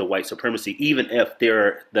these things of white supremacy, even if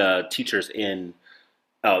they're the teachers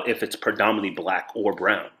if it's predominantly Black or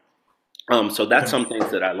brown. So that's some things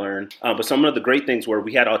that I learned. But some of the great things were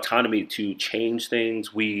we had autonomy to change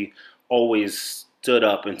things. We always stood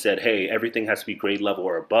up and said, hey, everything has to be grade level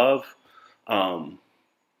or above.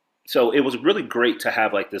 So it was really great to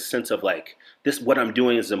have like this sense of like, what I'm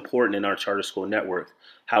doing is important in our charter school network.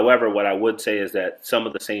 However, what I would say is that some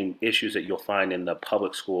of the same issues that you'll find in the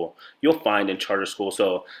public school, you'll find in charter school.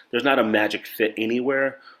 So there's not a magic fit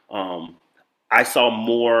anywhere. I saw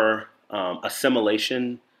more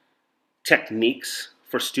assimilation techniques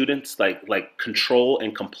for students, like control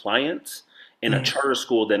and compliance in a charter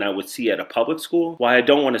school than I would see at a public school. While I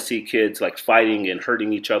don't want to see kids like fighting and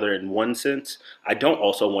hurting each other in one sense, I don't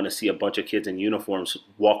also want to see a bunch of kids in uniforms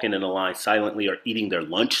walking in a line silently or eating their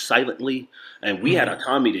lunch silently. And we had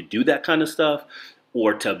autonomy to do that kind of stuff,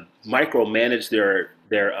 or to micromanage their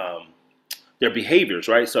behaviors,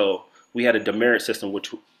 right? So we had a demerit system,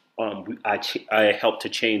 which I helped to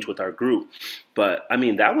change with our group. But I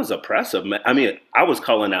mean, that was oppressive. I mean, I was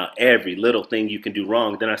calling out every little thing you can do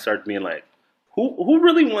wrong. Then I started being like, who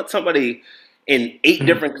really wants somebody in 8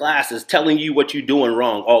 different classes telling you what you're doing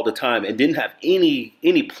wrong all the time and didn't have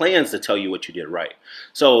any plans to tell you what you did right?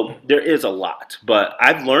 So there is a lot. But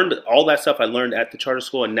I've learned all that stuff I learned at the charter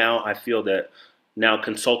school, and now I feel that now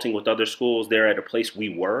consulting with other schools, they're at a place we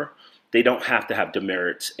were. They don't have to have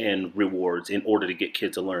demerits and rewards in order to get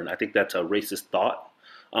kids to learn. I think that's a racist thought.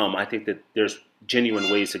 I think that there's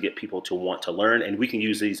genuine ways to get people to want to learn, and we can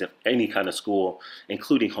use these at any kind of school,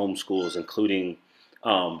 including homeschools, including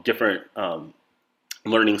different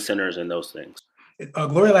learning centers and those things.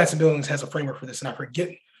 Gloria Ladson Billings has a framework for this, and I forget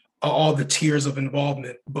all the tiers of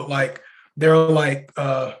involvement, but like there are like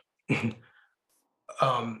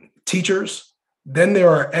teachers, then there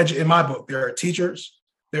are in my book, there are teachers,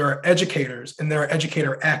 there are educators, and there are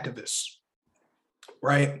educator activists,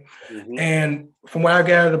 right? Mm-hmm. And from what I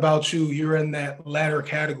gathered about you, you're in that latter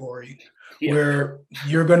category where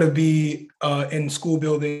you're going to be in school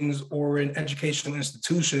buildings or in educational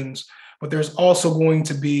institutions, but there's also going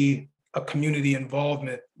to be a community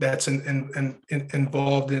involvement that's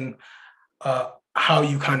involved in how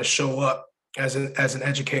you kind of show up as an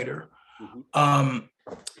educator. Mm-hmm.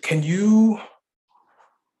 Can you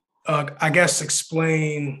I guess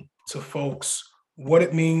explain to folks what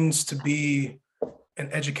it means to be an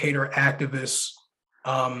educator activist,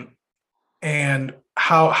 and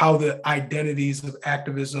how the identities of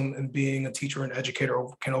activism and being a teacher and educator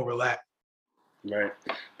can overlap? Right.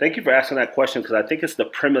 Thank you for asking that question, because I think it's the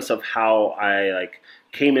premise of how I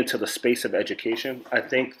came into the space of education. I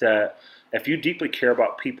think that if you deeply care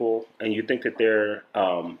about people and you think that they're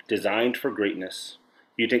designed for greatness,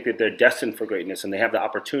 you think that they're destined for greatness and they have the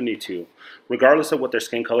opportunity to, regardless of what their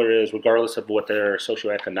skin color is, regardless of what their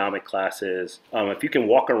socioeconomic class is, if you can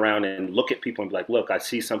walk around and look at people and be like, look, I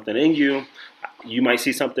see something in you, you might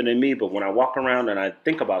see something in me, but when I walk around and I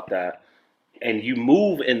think about that, and you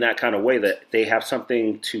move in that kind of way that they have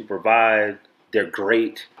something to provide, they're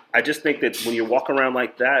great. I just think that when you walk around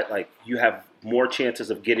like that, you have more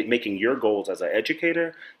chances of making your goals as an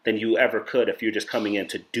educator than you ever could if you're just coming in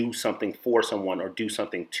to do something for someone or do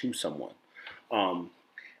something to someone.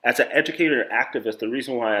 As an educator activist, the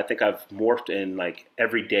reason why I think I've morphed in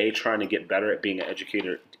every day trying to get better at being an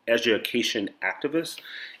education activist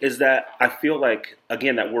is that I feel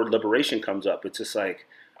again, that word liberation comes up. It's just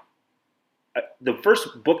the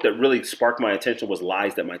first book that really sparked my attention was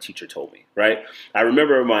Lies That My Teacher Told Me, right? I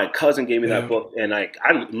remember my cousin gave me that book, and I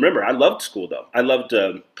remember I loved school, though. I loved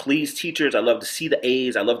to please teachers. I loved to see the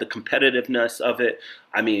A's. I loved the competitiveness of it.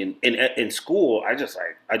 I mean, in school, I just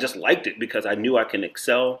liked it because I knew I can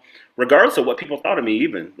excel, regardless of what people thought of me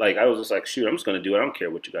even. I was just shoot, I'm just going to do it. I don't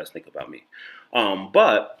care what you guys think about me.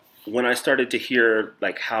 But when I started to hear,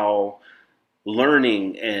 how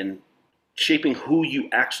learning and shaping who you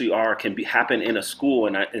actually are can happen in a school,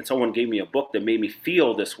 and someone gave me a book that made me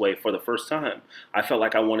feel this way for the first time. I felt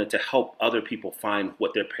like I wanted to help other people find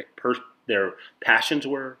what their passions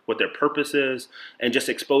were, what their purpose is, and just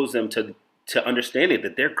expose them to understanding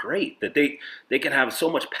that they're great, that they can have so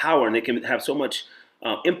much power and they can have so much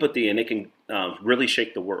empathy, and they can really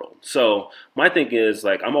shake the world. So my thing is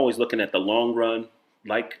I'm always looking at the long run,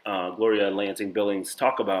 Gloria Ladson Billings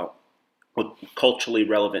talk about with culturally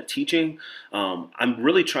relevant teaching. I'm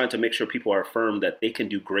really trying to make sure people are affirmed that they can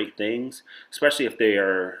do great things, especially if they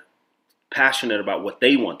are passionate about what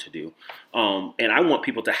they want to do. And I want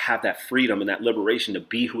people to have that freedom and that liberation to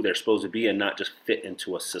be who they're supposed to be and not just fit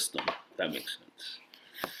into a system, if that makes sense.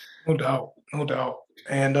 No doubt.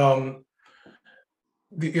 And, I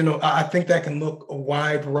think that can look a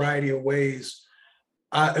wide variety of ways.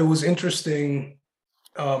 It was interesting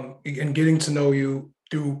in getting to know you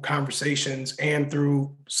through conversations and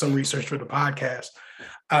through some research for the podcast.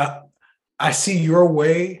 I see your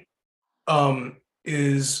way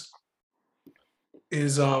is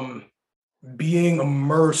being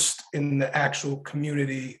immersed in the actual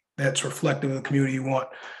community that's reflective of the community you want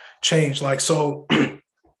change. A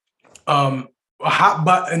hot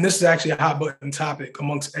button, and this is actually a hot button topic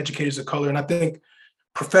amongst educators of color, and I think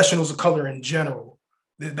professionals of color in general,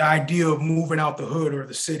 the idea of moving out the hood or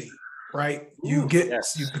the city, right? You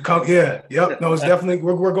become, no, it's definitely,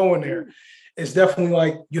 we're going there. It's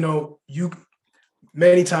definitely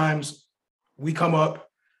many times we come up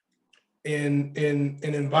in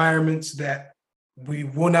environments that we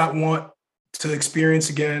will not want to experience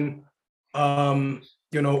again, or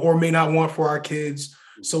may not want for our kids.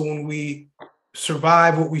 So when we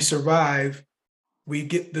survive what we survive, we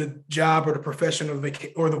get the job or the profession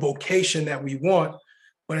or the vocation that we want,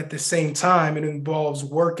 but at the same time, it involves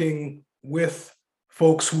working with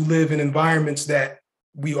folks who live in environments that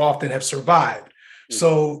we often have survived.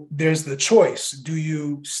 So there's the choice. Do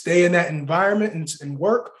you stay in that environment and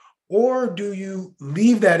work, or do you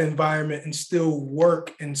leave that environment and still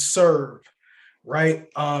work and serve, right?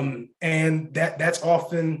 And that's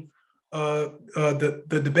often the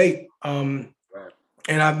debate. And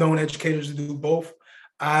I've known educators to do both.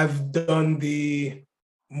 I've done the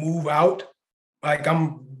move out, like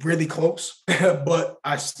I'm really close, but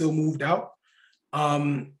I still moved out.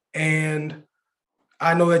 And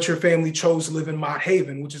I know that your family chose to live in Mott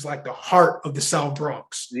Haven, which is like the heart of the South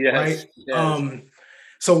Bronx, right? Yes.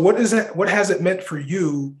 So what has it meant for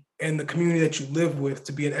you and the community that you live with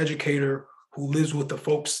to be an educator who lives with the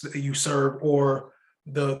folks that you serve, or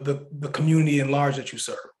the community in large that you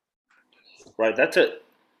serve? Right. That's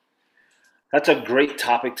a great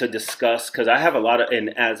topic to discuss, because I have a lot of,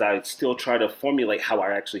 and as I still try to formulate how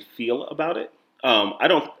I actually feel about it,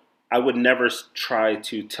 I would never try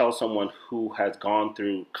to tell someone who has gone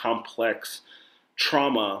through complex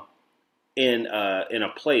trauma in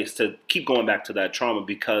a place to keep going back to that trauma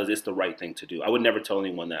because it's the right thing to do. I would never tell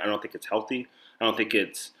anyone that. I don't think it's healthy. I don't think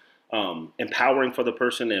it's empowering for the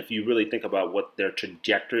person. And if you really think about what their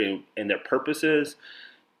trajectory and their purpose is,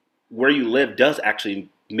 where you live does actually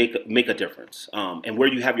make a difference. And where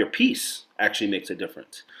you have your peace actually makes a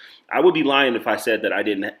difference. I would be lying if I said that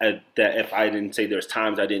if I didn't say there's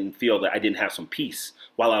times I didn't feel that I didn't have some peace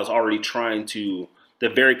while I was already trying to, the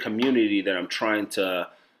very community that I'm trying to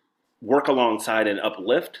work alongside and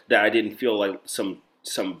uplift, that I didn't feel like some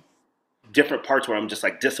different parts where I'm just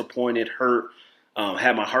like disappointed, hurt,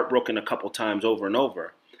 had my heart broken a couple times over and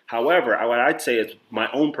over. However, what I'd say is my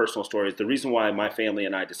own personal story is the reason why my family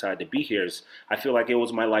and I decided to be here is I feel like it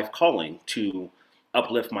was my life calling to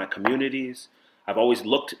uplift my communities. I've always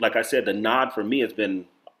looked, like I said, the nod for me has been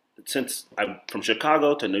since I'm from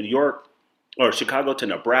Chicago to New York, or Chicago to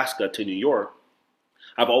Nebraska to New York.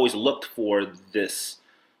 I've always looked for this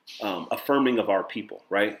affirming of our people,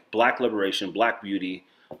 right? Black liberation, Black beauty,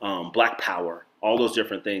 Black power, all those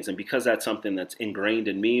different things. And because that's something that's ingrained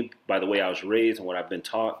in me by the way I was raised and what I've been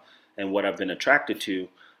taught and what I've been attracted to,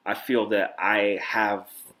 I feel that I have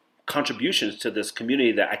contributions to this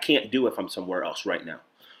community that I can't do if I'm somewhere else right now.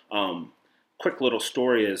 Quick little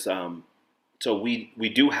story is, so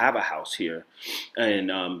we do have a house here,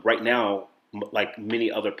 and right now, like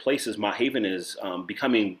many other places, Mott Haven is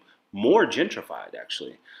becoming more gentrified,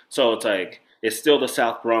 actually. So it's like, it's still the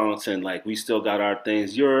South Bronx, and like we still got our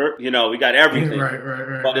things. We got everything.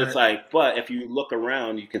 Right. But it's like, but if you look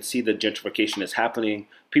around, you can see the gentrification is happening.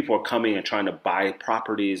 People are coming and trying to buy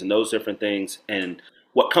properties and those different things. And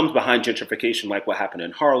what comes behind gentrification, like what happened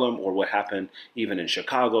in Harlem or what happened even in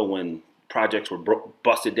Chicago when projects were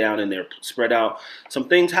busted down and they're spread out, some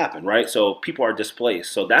things happen, right? So people are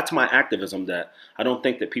displaced. So that's my activism, that I don't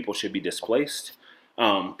think that people should be displaced.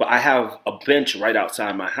 But I have a bench right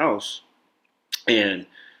outside my house, and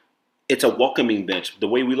it's a welcoming bench. The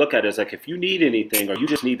way we look at it is like, if you need anything, or you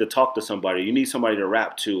just need to talk to somebody, you need somebody to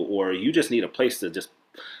rap to, or you just need a place to just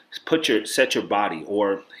set your body,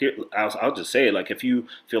 or here, I'll just say it, like if you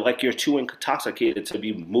feel like you're too intoxicated to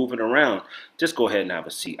be moving around, just go ahead and have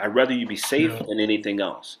a seat. I'd rather you be safe than anything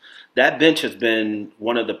else. That bench has been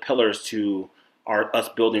one of the pillars to us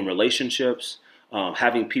building relationships,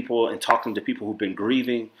 having people and talking to people who've been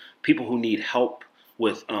grieving, people who need help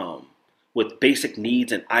with basic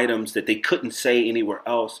needs and items that they couldn't say anywhere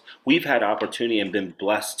else. We've had opportunity and been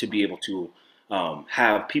blessed to be able to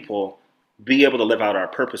have people be able to live out our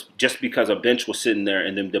purpose just because a bench was sitting there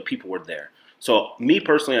and then the people were there. So me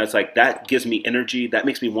personally, I was like, that gives me energy. That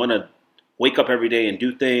makes me want to wake up every day and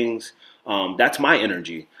do things. That's my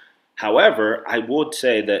energy. However, I would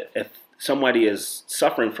say that if somebody is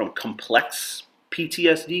suffering from complex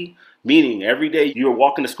PTSD, meaning every day you're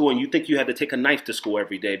walking to school and you think you have to take a knife to school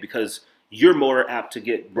every day because you're more apt to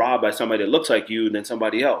get robbed by somebody that looks like you than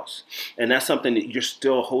somebody else. And that's something that you're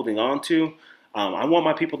still holding on to. I want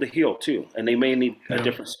my people to heal too, and they may need a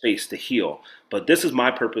different space to heal. But this is my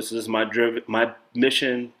purpose. This is my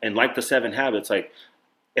mission. And like the 7 habits, like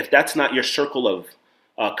if that's not your circle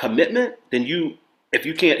of commitment, then if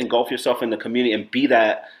you can't engulf yourself in the community and be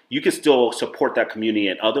that, you can still support that community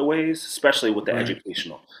in other ways, especially with the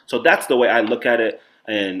educational. So that's the way I look at it.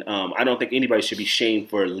 And I don't think anybody should be shamed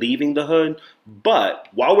for leaving the hood. But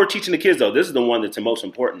while we're teaching the kids, though, this is the one that's the most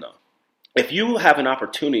important, though. If you have an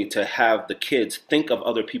opportunity to have the kids think of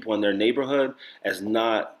other people in their neighborhood as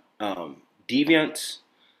not deviants,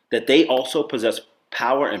 that they also possess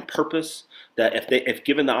power and purpose, that if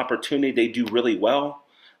given the opportunity, they do really well,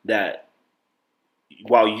 that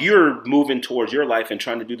while you're moving towards your life and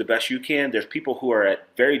trying to do the best you can, there's people who are at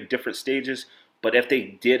very different stages. But if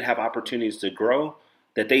they did have opportunities to grow,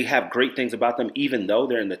 that they have great things about them, even though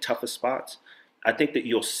they're in the toughest spots, I think that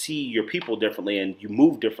you'll see your people differently and you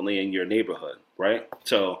move differently in your neighborhood, right?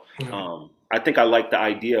 So I think I like the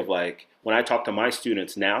idea of like, when I talk to my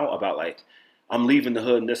students now about like, I'm leaving the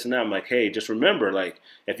hood and this and that, I'm like, hey, just remember, like,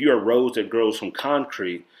 if you're a rose that grows from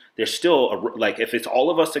concrete, there's still like, if it's all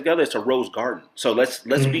of us together, it's a rose garden. So let's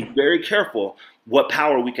be very careful what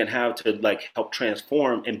power we can have to like help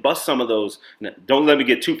transform and bust some of those. Don't let me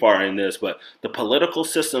get too far in this, but the political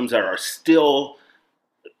systems that are still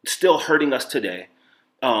hurting us today,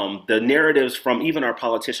 the narratives from even our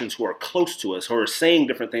politicians who are close to us, who are saying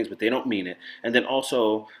different things, but they don't mean it. And then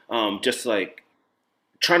also just like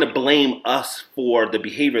trying to blame us for the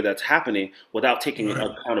behavior that's happening without taking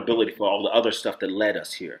accountability for all the other stuff that led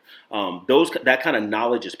us here. That kind of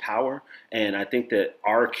knowledge is power. And I think that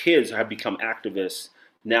our kids have become activists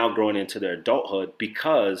now growing into their adulthood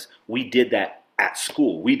because we did that at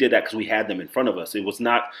school. We did that because we had them in front of us. We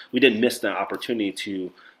didn't miss the opportunity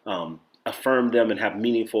to affirm them and have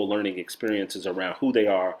meaningful learning experiences around who they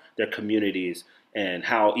are, their communities, and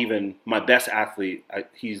how even my best athlete,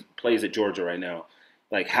 he plays at Georgia right now,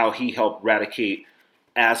 like how he helped eradicate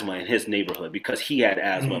asthma in his neighborhood because he had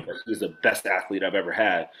asthma, but he was the best athlete I've ever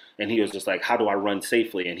had. And he was just like, how do I run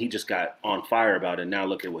safely? And he just got on fire about it. Now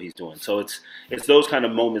look at what he's doing. So it's those kind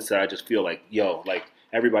of moments that I just feel like, like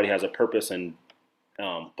everybody has a purpose. And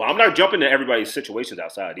but I'm not jumping into everybody's situations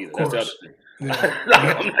outside either. That's the other thing.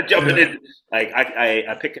 I'm not jumping in. Like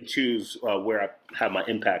I pick and choose where I have my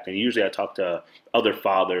impact, and usually I talk to other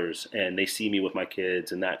fathers, and they see me with my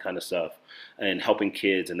kids and that kind of stuff, and helping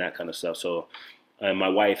kids and that kind of stuff. So my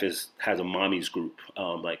wife has a mommy's group,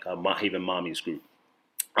 like a Haven Mommy's group,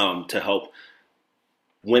 to help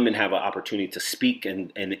women have an opportunity to speak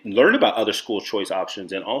and learn about other school choice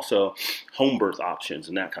options and also home birth options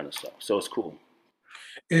and that kind of stuff. So it's cool.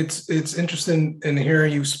 It's interesting in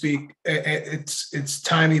hearing you speak. It's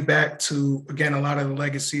tying me back to, again, a lot of the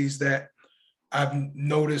legacies that I've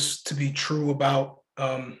noticed to be true about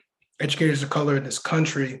educators of color in this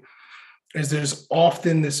country, is there's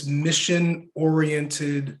often this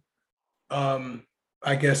mission-oriented,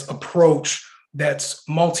 approach that's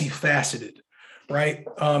multifaceted, right?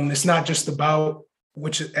 It's not just about,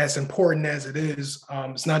 which is as important as it is,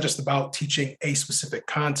 it's not just about teaching a specific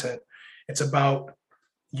content. It's about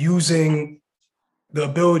using the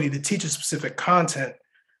ability to teach a specific content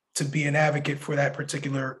to be an advocate for that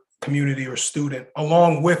particular community or student,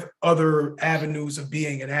 along with other avenues of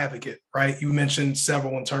being an advocate, right? You mentioned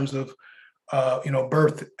several in terms of,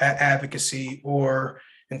 birth advocacy, or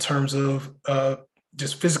in terms of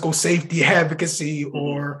just physical safety advocacy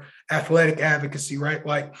or athletic advocacy, right?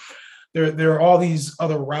 Like there are all these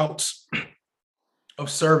other routes of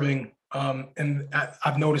serving. And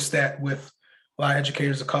I've noticed that with a lot of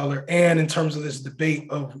educators of color, and in terms of this debate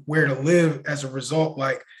of where to live as a result,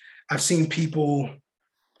 like I've seen people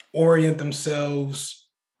orient themselves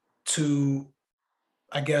to,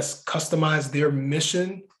 I guess, customize their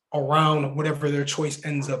mission around whatever their choice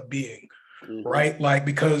ends up being, right? Like,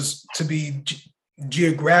 because to be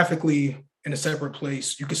geographically in a separate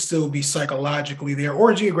place, you could still be psychologically there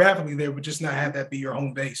or geographically there, but just not have that be your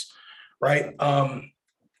home base, right?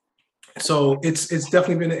 So it's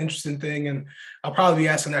definitely been an interesting thing, and I'll probably be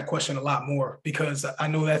asking that question a lot more because I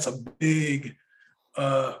know that's a big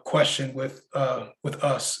question with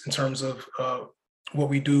us in terms of what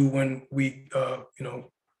we do when we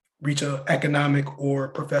reach an economic or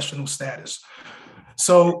professional status.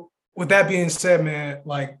 So with that being said, man,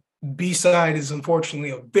 like B-side is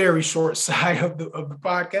unfortunately a very short side of the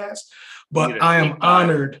podcast, but I am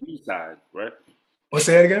honored. B-side, right? Let's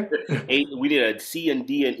say it again. We did a C and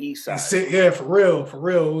D and E side. Yeah, for real.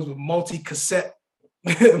 It was a multi-cassette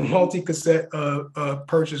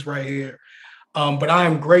purchase right here. But I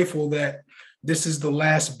am grateful that this is the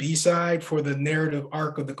last B-side for the narrative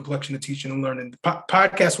arc of the Complexion of Teaching and Learning. The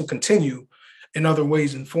podcast will continue in other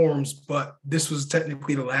ways and forms, but this was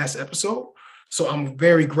technically the last episode. So I'm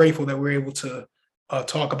very grateful that we're able to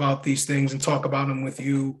talk about these things and talk about them with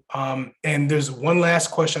you. And there's one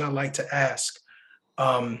last question I'd like to ask.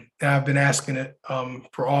 And I've been asking it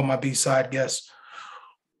for all my B-side guests.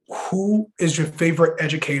 Who is your favorite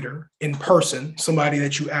educator in person, somebody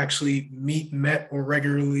that you actually met or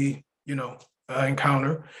regularly,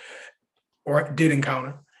 encounter or did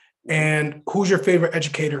encounter? And who's your favorite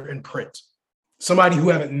educator in print? Somebody who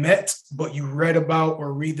haven't met, but you read about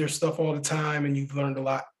or read their stuff all the time and you've learned a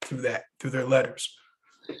lot through their letters.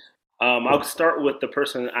 I'll start with the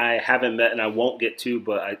person I haven't met and I won't get to,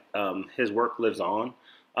 but his work lives on.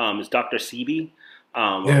 Is Dr. Sebi.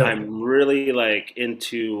 I'm really like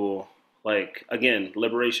into like, again,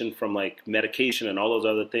 liberation from like medication and all those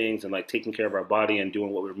other things, and like taking care of our body and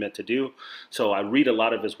doing what we're meant to do. So I read a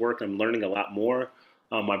lot of his work. I'm learning a lot more.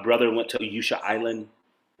 My brother went to Ayusha Island,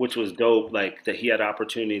 which was dope. Like that he had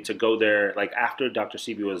opportunity to go there, like after Dr.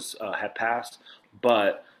 Sebi was had passed,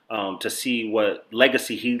 but to see what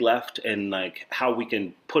legacy he left and like how we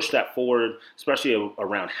can push that forward, especially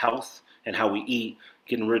around health and how we eat,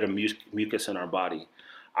 getting rid of mucus in our body.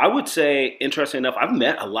 I would say, interesting enough, I've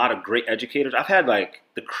met a lot of great educators. I've had like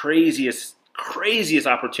the craziest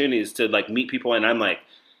opportunities to like meet people, and I'm like,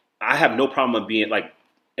 I have no problem of being like,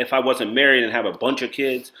 if I wasn't married and have a bunch of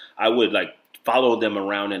kids, I would like follow them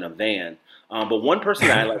around in a van. But one person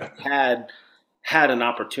that I like had an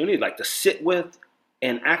opportunity like to sit with,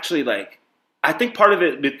 and actually like, I think part of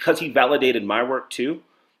it because he validated my work too,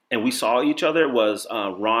 and we saw each other, was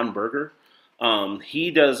Ron Berger.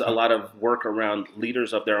 He does a lot of work around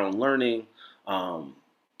leaders of their own learning.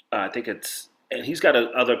 I think and he's got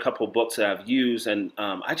other couple books that I've used, and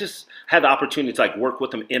I just had the opportunity to like work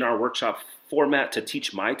with him in our workshop format to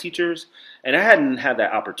teach my teachers, and I hadn't had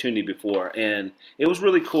that opportunity before, and it was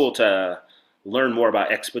really cool to learn more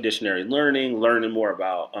about expeditionary learning, learning more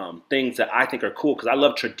about things that I think are cool, because I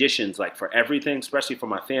love traditions like for everything, especially for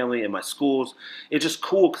my family and my schools. It's just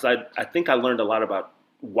cool because I think I learned a lot about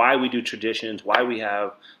why we do traditions, why we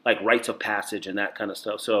have like rites of passage and that kind of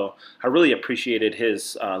stuff. So I really appreciated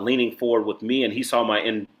his leaning forward with me, and he saw my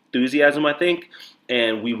enthusiasm, I think,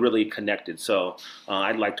 and we really connected. So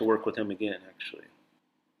I'd like to work with him again, actually.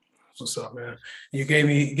 What's up, man? You gave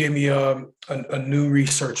me a new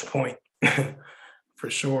research point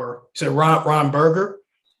for sure. You said Ron Berger?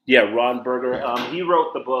 Yeah, Ron Berger. He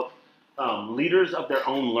wrote the book Leaders of Their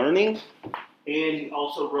Own Learning. And he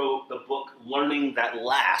also wrote the book Learning That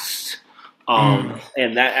Lasts.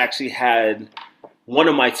 And that actually had one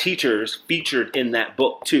of my teachers featured in that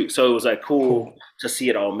book too. So it was like cool to see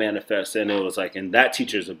it all manifest. And it was like, and that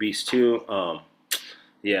teacher's a beast too.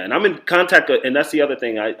 Yeah, and I'm in contact, and that's the other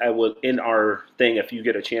thing I would, in our thing, if you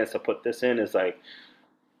get a chance to put this in, is like,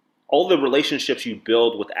 all the relationships you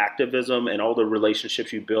build with activism and all the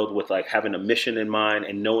relationships you build with like having a mission in mind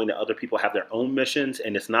and knowing that other people have their own missions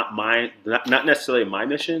and it's not necessarily my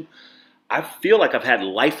mission. I feel like I've had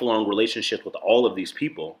lifelong relationships with all of these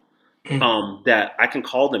people that I can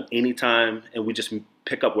call them anytime and we just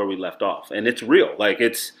pick up where we left off. And it's real. Like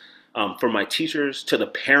it's from my teachers to the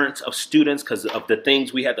parents of students, because of the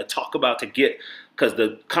things we had to talk about to get, because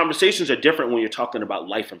the conversations are different when you're talking about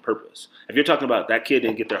life and purpose. If you're talking about that kid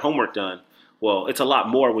didn't get their homework done, well, it's a lot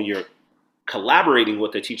more when you're collaborating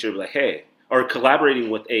with a teacher, like, hey, or collaborating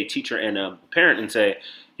with a teacher and a parent and say,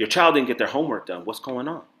 your child didn't get their homework done. What's going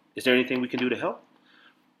on? Is there anything we can do to help?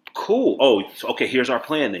 Cool. Oh, okay, here's our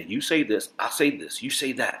plan then. You say this, I say this, you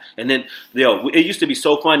say that. And then, it used to be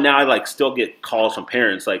so fun. Now I like still get calls from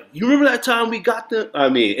parents like, you remember that time we got the, I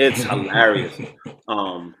mean, it's hilarious.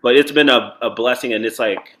 But it's been a blessing, and it's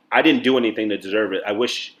like, I didn't do anything to deserve it. I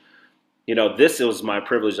wish, this was my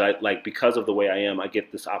privilege. Because of the way I am, I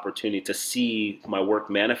get this opportunity to see my work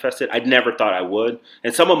manifested. I never thought I would.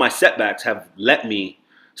 And some of my setbacks have let me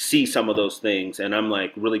see some of those things. And I'm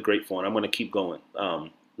like really grateful, and I'm going to keep going.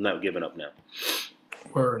 I'm not giving up now.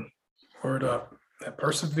 Word up. That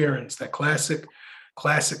perseverance, that classic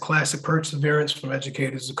perseverance from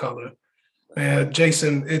educators of color. Man,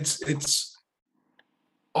 Jason, it's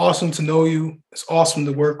awesome to know you. It's awesome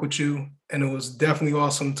to work with you. And it was definitely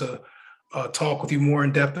awesome to talk with you more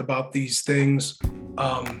in depth about these things.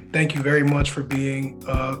 Thank you very much for being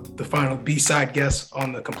the final B-side guest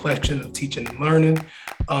on the Complexion of Teaching and Learning.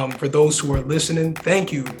 For those who are listening,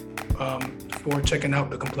 thank you for checking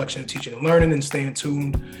out the Complexion of Teaching and Learning and staying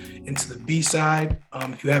tuned into the B-side.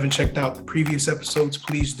 If you haven't checked out the previous episodes,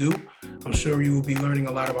 please do. I'm sure you will be learning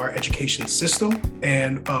a lot of our education system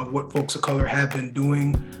and what folks of color have been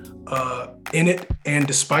doing in it and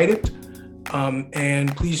despite it.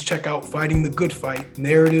 And please check out Fighting the Good Fight,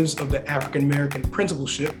 Narratives of the African American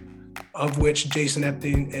Principalship, of which Jason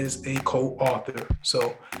Epting is a co-author.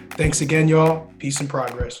 So thanks again, y'all. Peace and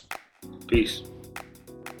progress. Peace.